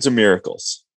 hundreds of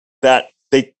miracles that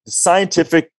the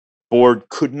scientific board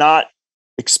could not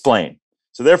explain.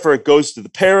 So therefore it goes to the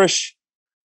parish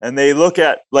and they look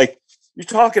at, like, you're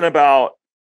talking about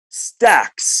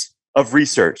stacks of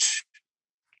research.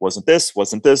 Wasn't this.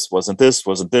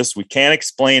 We can't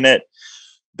explain it.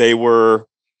 They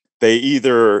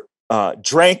either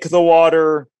drank the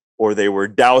water, or they were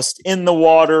doused in the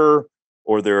water,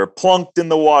 or they were plunked in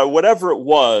the water, whatever it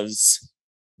was,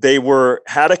 they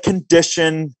had a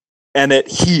condition and it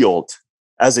healed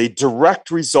as a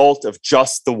direct result of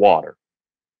just the water.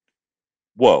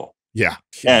 Whoa. Yeah.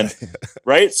 And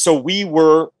right. So we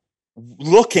were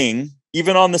looking,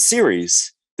 even on the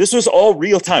series, this was all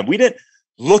real time. We didn't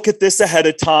look at this ahead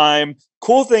of time.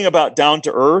 Cool thing about Down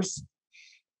to Earth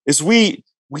is we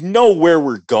know where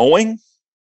we're going,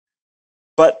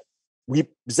 but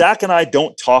Zack and I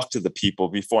don't talk to the people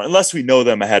before unless we know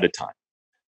them ahead of time.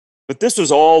 But this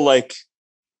was all like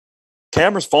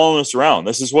cameras following us around.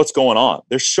 This is what's going on.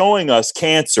 They're showing us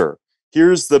cancer.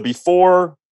 Here's the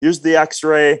before, here's the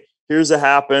x-ray, here's what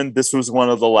happened. This was one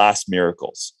of the last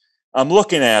miracles. I'm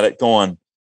looking at it going,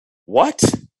 what?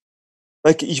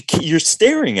 Like you're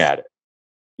staring at it.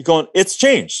 You're going, it's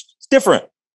changed. It's different.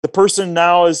 The person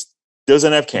now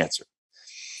doesn't have cancer.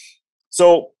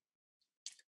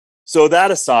 So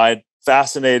that aside,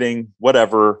 fascinating,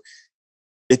 whatever,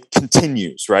 it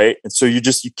continues, right? And so you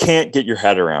can't get your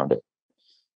head around it.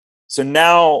 So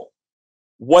now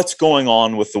what's going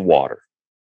on with the water?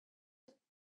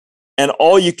 And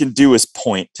all you can do is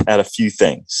point at a few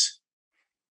things.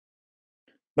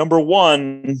 Number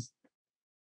one,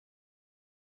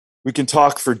 we can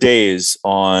talk for days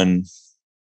on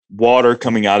water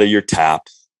coming out of your tap.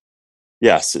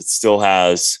 Yes, it still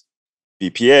has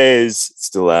BPAs, it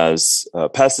still has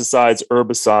pesticides,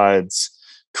 herbicides,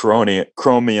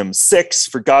 chromium-6,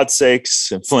 for God's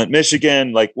sakes, in Flint,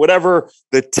 Michigan, like whatever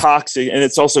the toxic, and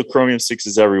it's also chromium-6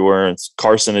 is everywhere. It's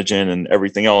carcinogen and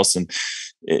everything else. And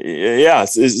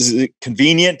is it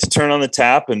convenient to turn on the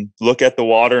tap and look at the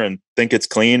water and think it's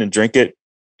clean and drink it?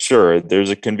 Sure,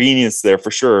 there's a convenience there for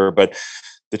sure, but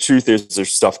the truth is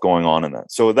there's stuff going on in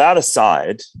that. So that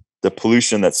aside, the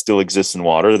pollution that still exists in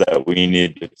water that we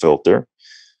need to filter,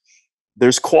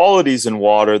 there's qualities in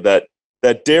water that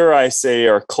dare I say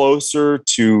are closer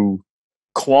to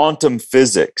quantum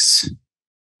physics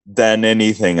than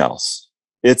anything else.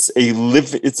 It's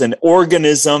an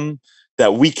organism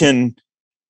that we can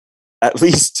at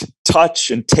least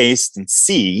touch and taste and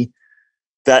see,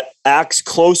 that acts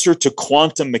closer to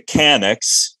quantum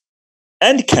mechanics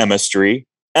and chemistry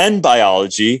and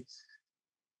biology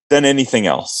than anything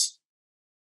else.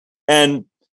 And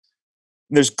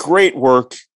there's great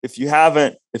work. If you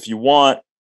want,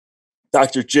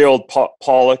 Dr. Gerald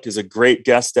Pollack is a great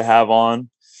guest to have on.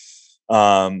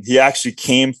 He actually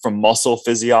came from muscle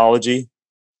physiology.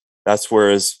 That's where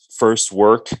his first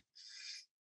work,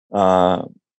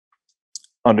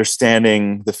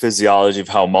 understanding the physiology of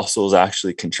how muscles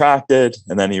actually contracted.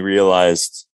 And then he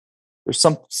realized there's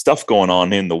some stuff going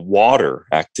on in the water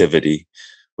activity,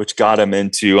 which got him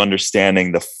into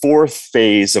understanding the fourth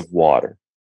phase of water.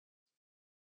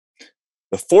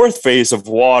 The fourth phase of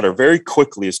water very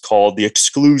quickly is called the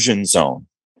exclusion zone.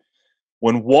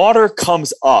 When water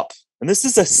comes up, and this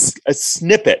is a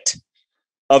snippet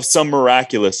of some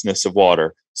miraculousness of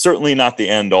water, certainly not the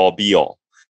end all be all,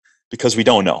 because we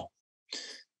don't know.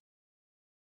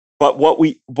 But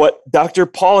what Dr.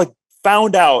 Pollack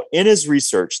found out in his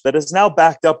research that is now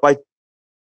backed up by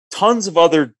tons of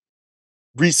other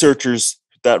researchers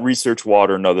that research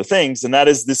water and other things, and that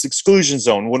is this exclusion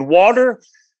zone. When water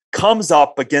comes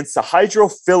up against a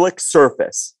hydrophilic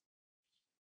surface,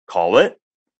 call it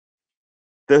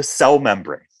the cell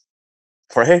membrane,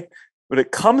 right? When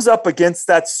it comes up against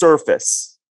that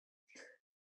surface,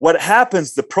 what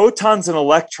happens, the protons and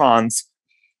electrons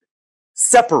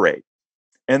separate.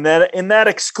 And then in that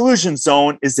exclusion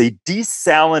zone is a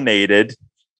desalinated,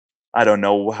 I don't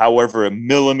know, however, a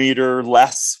millimeter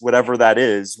less, whatever that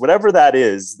is, whatever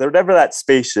that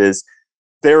space is,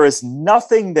 there is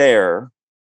nothing there.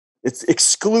 It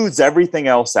excludes everything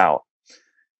else out.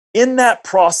 In that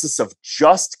process of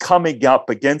just coming up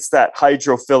against that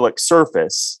hydrophilic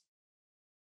surface,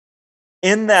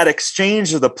 in that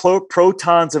exchange of the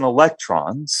protons and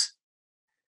electrons,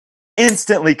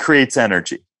 instantly creates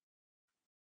energy.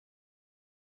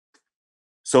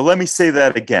 So let me say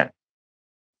that again.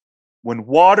 When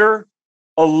water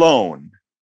alone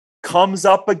comes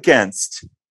up against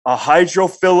a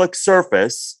hydrophilic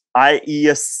surface, i.e.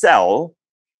 a cell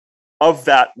of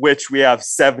that which we have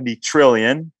 70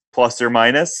 trillion plus or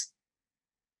minus,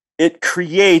 it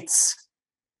creates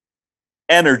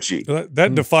energy.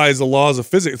 That defies the laws of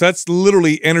physics. That's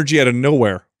literally energy out of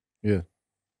nowhere. Yeah.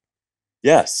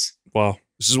 Yes. Wow.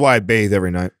 This is why I bathe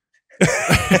every night.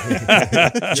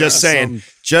 Just saying.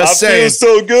 I feel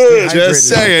so good. Just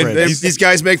saying. These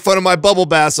guys make fun of my bubble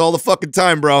baths all the fucking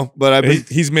time, bro. But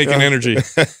he's making energy.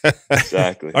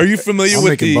 Exactly. Are you familiar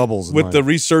with the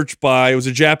research by, it was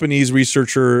a Japanese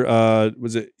researcher,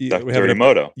 was it Dr.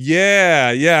 Emoto?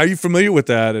 Yeah. Are you familiar with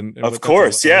that? And of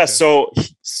course, yeah. Okay.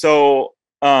 So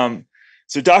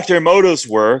Dr. Emoto's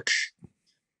work,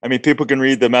 I mean, people can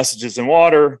read the Messages in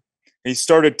Water. He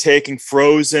started taking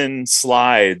frozen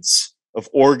slides of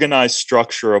organized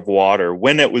structure of water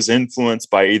when it was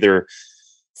influenced by either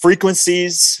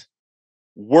frequencies,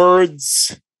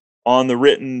 words on the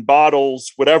written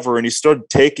bottles, whatever. And he started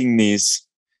taking these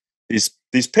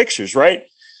pictures, right?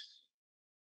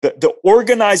 The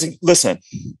organizing, listen,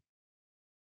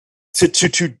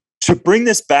 to bring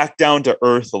this back down to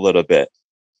earth a little bit,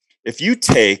 if you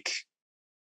take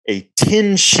a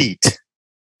tin sheet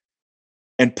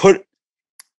and put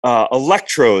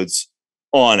electrodes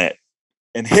on it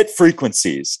and hit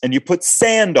frequencies, and you put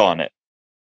sand on it,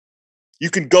 you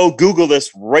can go Google this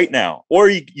right now, or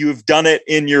you've done it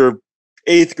in your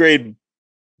 8th grade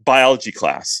biology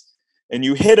class, and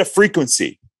you hit a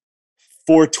frequency,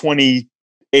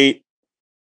 428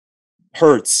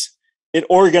 hertz, it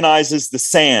organizes the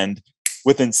sand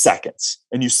within seconds.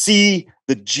 And you see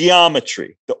the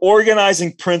geometry, the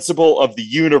organizing principle of the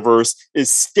universe is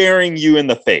staring you in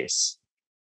the face.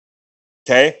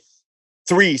 Okay?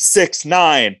 3, 6,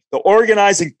 9. The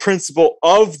organizing principle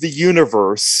of the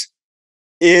universe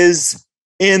is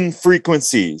in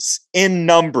frequencies, in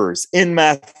numbers, in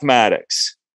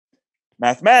mathematics.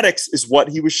 Mathematics is what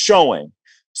he was showing.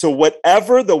 So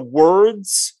whatever the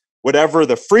words, whatever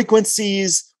the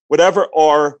frequencies, whatever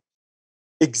are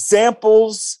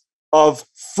examples of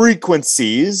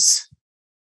frequencies,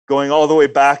 going all the way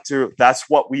back to that's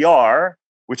what we are,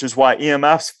 which is why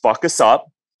EMFs fuck us up.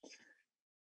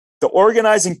 The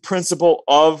organizing principle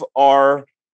of our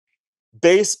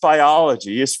base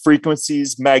biology is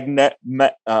frequencies,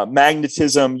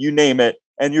 magnetism, you name it.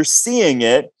 And you're seeing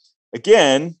it,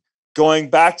 again,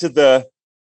 going back to the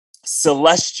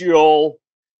celestial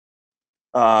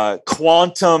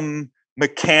quantum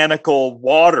mechanical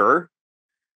water,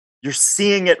 you're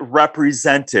seeing it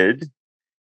represented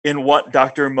in what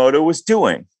Dr. Emoto was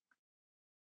doing.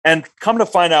 And come to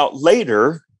find out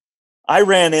later, I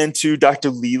ran into Dr.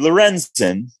 Lee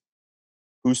Lorenzen,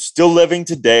 who's still living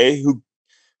today,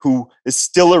 who is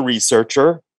still a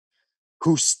researcher,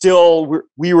 who still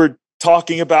we were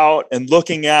talking about and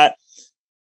looking at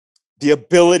the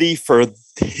ability for,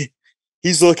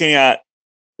 he's looking at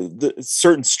the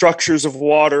certain structures of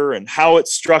water and how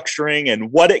it's structuring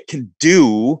and what it can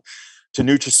do to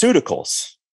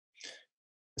nutraceuticals.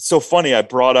 It's so funny, I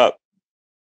brought up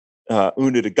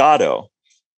Unidagato,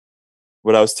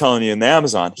 what I was telling you in the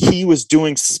Amazon. He was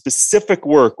doing specific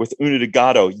work with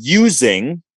Unidagato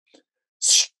using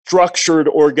structured,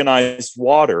 organized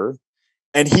water,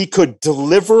 and he could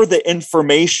deliver the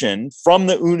information from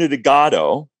the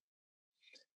Unidagato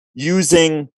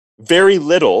using very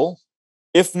little,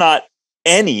 if not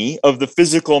any, of the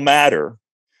physical matter,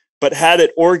 but had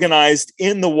it organized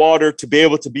in the water to be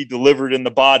able to be delivered in the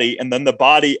body, and then the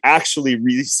body actually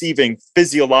receiving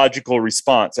physiological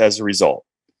response as a result.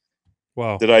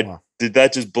 Wow. Did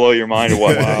that just blow your mind or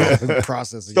what? Wow.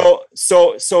 Processing.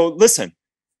 So listen,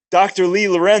 Dr. Lee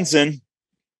Lorenzen,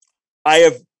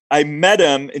 I I met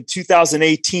him in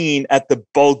 2018 at the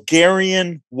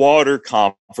Bulgarian Water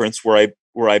Conference where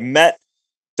I met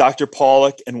Dr.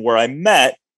 Pollock and where I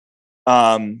met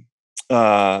Dr.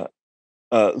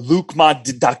 Luc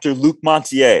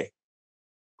Montier,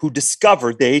 who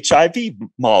discovered the HIV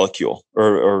molecule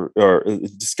or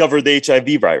discovered the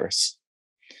HIV virus.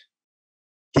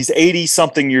 He's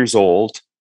 80-something years old,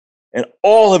 and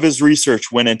all of his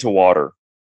research went into water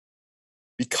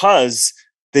because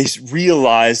they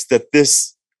realized that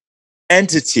this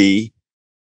entity,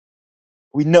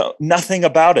 we know nothing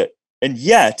about it. And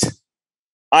yet,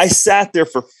 I sat there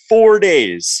for 4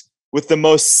 days with the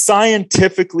most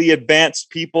scientifically advanced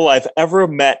people I've ever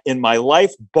met in my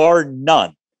life, bar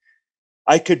none.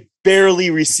 I could barely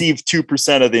receive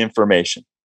 2% of the information.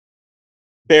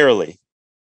 Barely.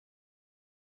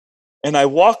 And I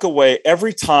walk away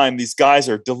every time these guys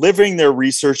are delivering their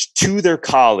research to their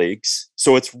colleagues,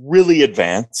 so it's really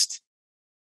advanced.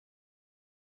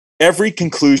 Every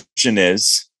conclusion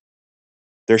is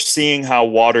they're seeing how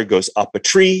water goes up a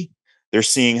tree. They're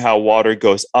seeing how water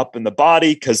goes up in the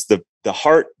body because the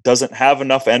heart doesn't have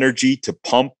enough energy to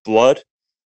pump blood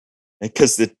and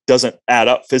because it doesn't add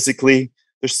up physically.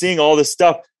 They're seeing all this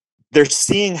stuff. They're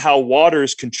seeing how water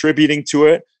is contributing to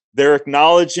it. They're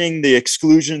acknowledging the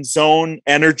exclusion zone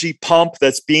energy pump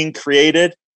that's being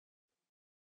created.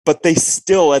 But they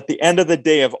still, at the end of the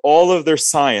day of all of their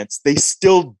science, they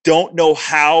still don't know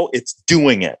how it's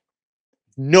doing it.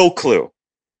 No clue.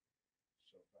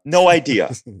 No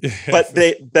idea. But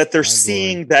they're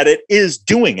seeing that it is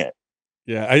doing it.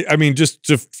 Yeah, I mean, just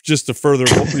to further,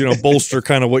 bolster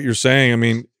kind of what you're saying. I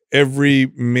mean, every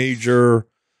major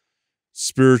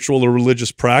spiritual or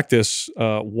religious practice,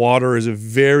 water is a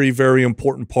very, very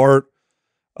important part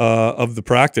of the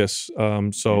practice.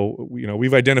 So,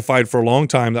 we've identified for a long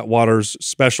time that water's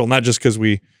special, not just because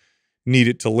we need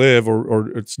it to live or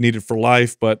it's needed for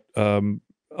life, but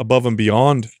above and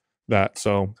beyond that.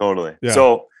 So totally. Yeah.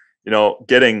 So,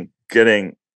 getting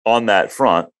on that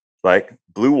front, like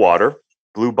blue water,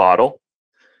 blue bottle,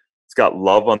 it's got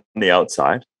love on the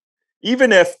outside.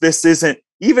 Even if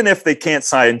they can't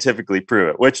scientifically prove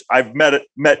it, which I've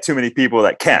met too many people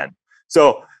that can.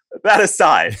 So that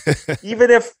aside, even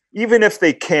if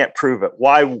they can't prove it,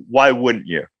 why wouldn't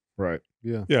you? Right.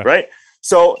 Yeah. Right.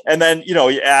 So, and then,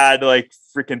 you add like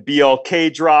freaking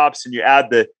BLK drops and you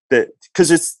add the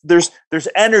because there's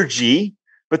energy,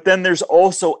 but then there's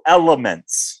also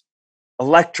elements,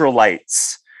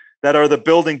 electrolytes that are the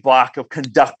building block of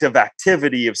conductive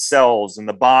activity of cells in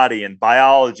the body and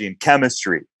biology and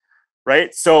chemistry.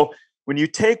 Right. So when you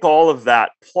take all of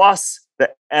that plus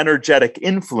the energetic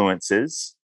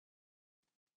influences,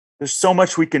 there's so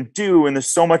much we can do and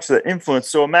there's so much that influence.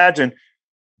 So imagine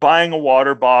buying a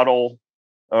water bottle,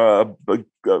 a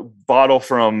bottle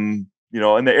from,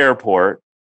 in the airport.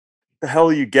 The hell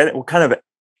are you getting? What kind of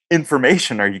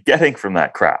information are you getting from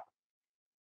that crap?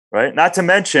 Right. Not to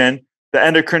mention the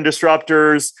endocrine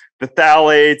disruptors, the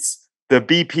phthalates, the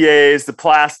BPAs, the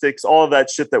plastics, all of that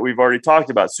shit that we've already talked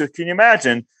about. So can you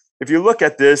imagine if you look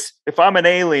at this, if I'm an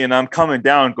alien, I'm coming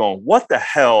down going, what the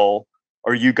hell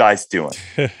are you guys doing?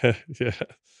 Yeah.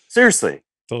 Seriously.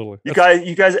 Totally. You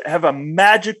guys have a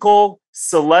magical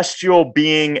celestial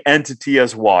being entity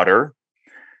as water.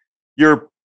 You're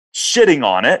shitting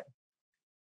on it.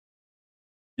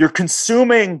 You're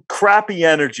consuming crappy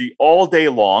energy all day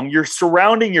long. You're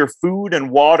surrounding your food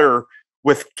and water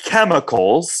with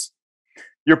chemicals.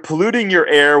 You're polluting your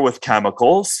air with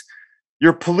chemicals.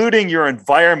 You're polluting your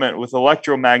environment with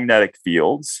electromagnetic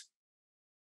fields.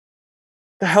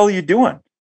 The hell are you doing?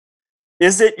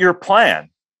 Is it your plan?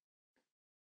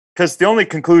 Because the only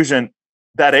conclusion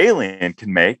that alien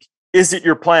can make, is it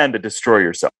your plan to destroy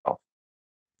yourself?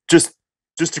 Just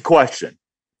a question.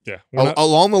 Yeah.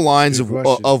 Along the lines of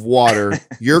water,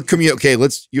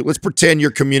 let's pretend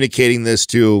you're communicating this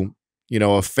to,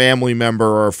 a family member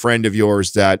or a friend of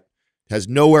yours that has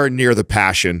nowhere near the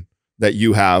passion that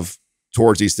you have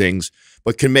towards these things,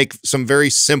 but can make some very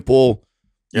simple,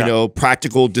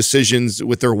 practical decisions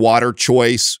with their water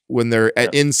choice when they're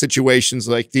in situations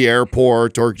like the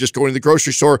airport or just going to the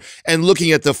grocery store and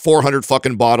looking at the 400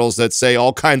 fucking bottles that say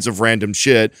all kinds of random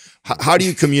shit. How do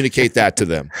you communicate that to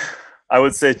them? I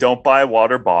would say don't buy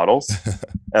water bottles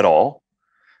at all.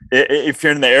 If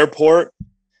you're in the airport,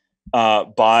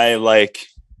 buy like,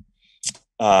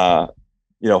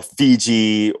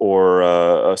 Fiji or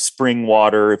a spring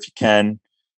water if you can.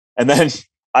 And then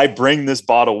I bring this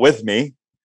bottle with me.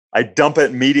 I dump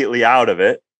it immediately out of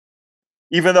it.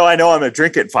 Even though I know I'm going to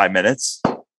drink it in 5 minutes.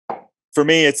 For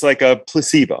me, it's like a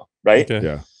placebo, right? Okay.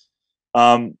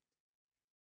 Yeah.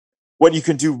 What you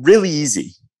can do really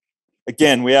easy,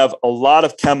 again, we have a lot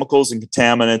of chemicals and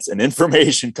contaminants and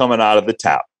information coming out of the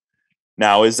tap.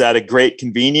 Now, is that a great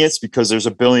convenience? Because there's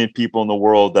a billion people in the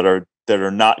world that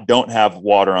don't have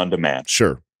water on demand.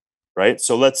 Sure. Right?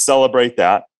 So let's celebrate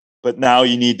that. But now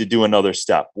you need to do another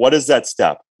step. What is that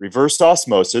step? Reverse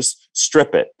osmosis,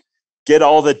 strip it. Get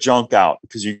all the junk out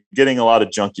because you're getting a lot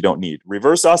of junk you don't need.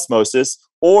 Reverse osmosis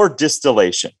or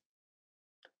distillation.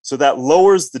 So that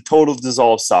lowers the total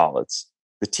dissolved solids,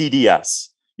 the TDS.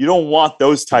 You don't want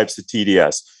those types of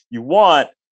TDS. You want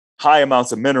high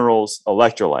amounts of minerals,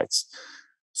 electrolytes.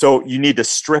 So you need to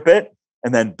strip it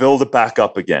and then build it back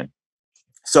up again.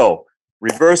 So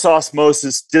reverse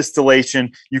osmosis,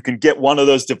 distillation, you can get one of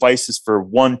those devices for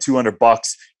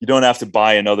 $200. You don't have to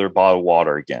buy another bottle of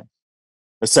water again,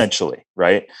 essentially,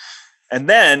 right? And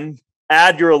then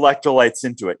add your electrolytes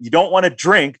into it. You don't want to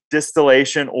drink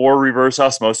distillation or reverse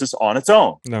osmosis on its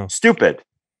own. No. Stupid.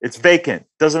 It's vacant.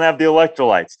 Doesn't have the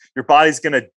electrolytes. Your body's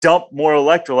going to dump more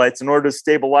electrolytes in order to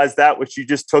stabilize that which you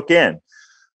just took in.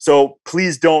 So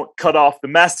please don't cut off the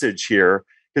message here,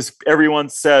 because everyone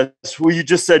says, well, you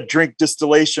just said drink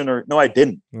distillation, or no, I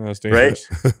didn't. No, that's dangerous.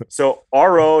 Right? So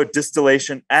RO,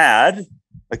 distillation, add,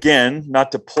 again,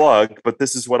 not to plug, but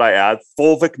this is what I add: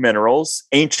 fulvic minerals,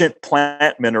 ancient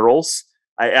plant minerals.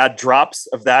 I add drops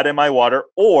of that in my water,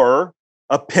 or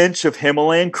a pinch of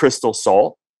Himalayan crystal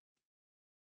salt.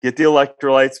 Get the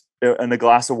electrolytes in a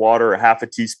glass of water, a half a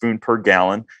teaspoon per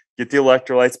gallon. Get the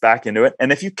electrolytes back into it.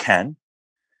 And if you can,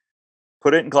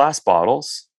 put it in glass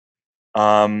bottles.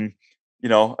 Again,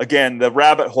 the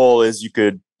rabbit hole is you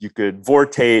could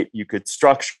vortate, you could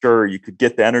structure, you could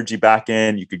get the energy back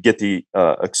in, you could get the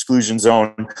exclusion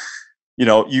zone.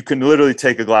 You can literally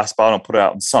take a glass bottle and put it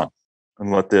out in the sun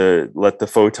and let the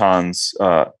photons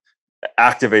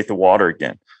activate the water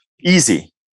again.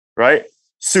 Easy, right?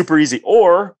 Super easy.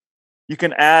 Or you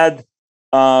can add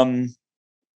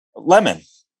lemon.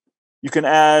 You can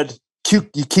add you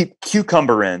keep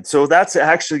cucumber in. So that's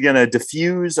actually going to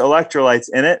diffuse electrolytes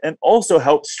in it and also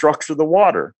help structure the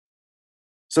water.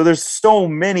 So there's so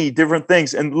many different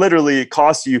things, and literally it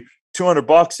costs you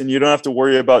 $200 and you don't have to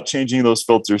worry about changing those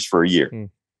filters for a year.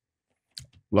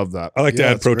 Love that. I like to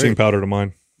add protein powder to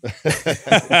mine.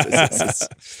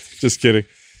 Just kidding.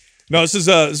 No, this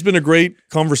has been a great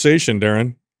conversation,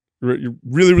 Darin. You're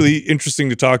really, really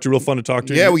interesting to talk to. Real fun to talk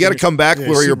to. Yeah, we got to come back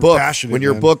for your book. When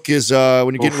your book is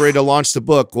when you're getting ready to launch the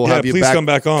book, we'll have you please back. Come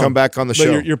back on. Come back on the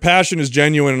show. Your passion is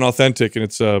genuine and authentic, and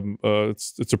it's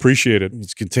appreciated.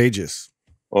 It's contagious.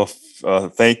 Well,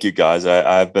 thank you guys.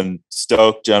 I've been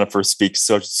stoked. Jennifer speaks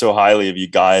so highly of you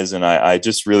guys, and I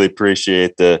just really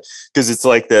appreciate because it's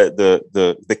like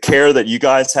the care that you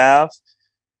guys have.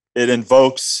 It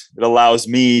allows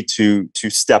me to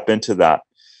step into that.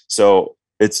 So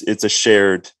it's a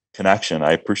shared connection.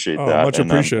 I appreciate that. Much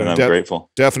appreciated. I'm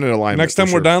grateful. Definite alignment. Next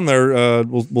time we're down there,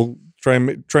 we'll try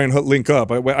and link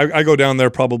up. I go down there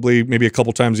probably maybe a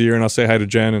couple times a year, and I'll say hi to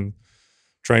Jen and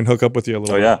try and hook up with you a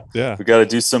little. Yeah. We got to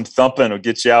do some thumping. We'll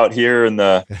get you out here in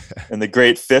the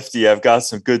Great 50. I've got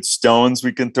some good stones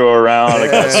we can throw around. I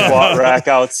got a squat rack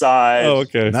outside. Oh,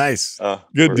 okay. Nice.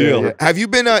 Good deal. Yeah. Have you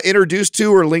been introduced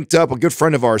to or linked up a good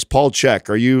friend of ours, Paul Check?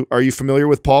 Are you familiar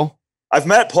with Paul? I've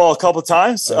met Paul a couple of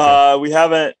times. Okay. We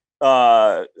haven't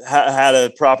had a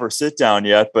proper sit down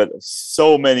yet, but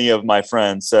so many of my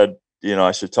friends said,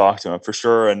 I should talk to him for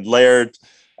sure. And Laird,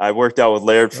 I worked out with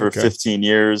Laird for 15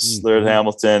 years, Laird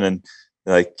Hamilton.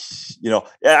 And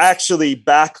actually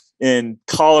back in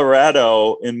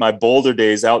Colorado in my Boulder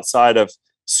days outside of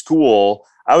school,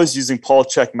 I was using Paul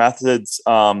Check methods,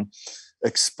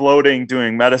 exploding,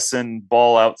 doing medicine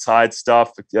ball outside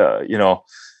stuff,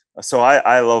 So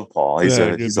I love Paul. He's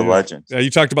a legend. Yeah,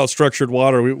 you talked about structured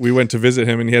water. We went to visit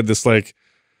him, and he had this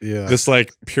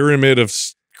pyramid of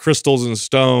crystals and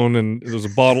stone, and there was a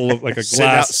bottle of like a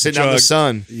glass sitting out in the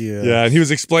sun. Yeah, and he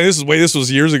was explaining this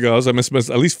was years ago. So I must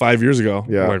at least 5 years ago.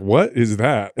 Yeah, I'm like, what is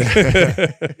that?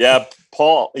 Yeah,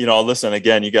 Paul. Listen,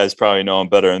 again, you guys probably know him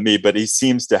better than me, but he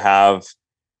seems to have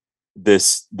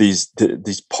these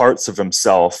parts of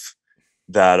himself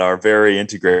that are very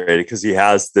integrated, because he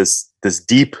has this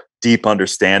deep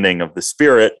understanding of the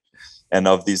spirit and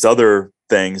of these other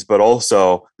things, but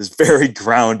also this very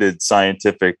grounded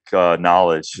scientific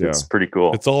knowledge. Yeah. It's pretty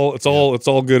cool. It's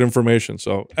all good information.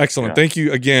 So excellent. Yeah. Thank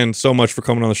you again so much for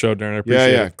coming on the show, Darin. I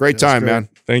appreciate it. Great time, man.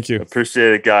 Thank you.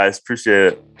 Appreciate it, guys.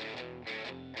 Appreciate it.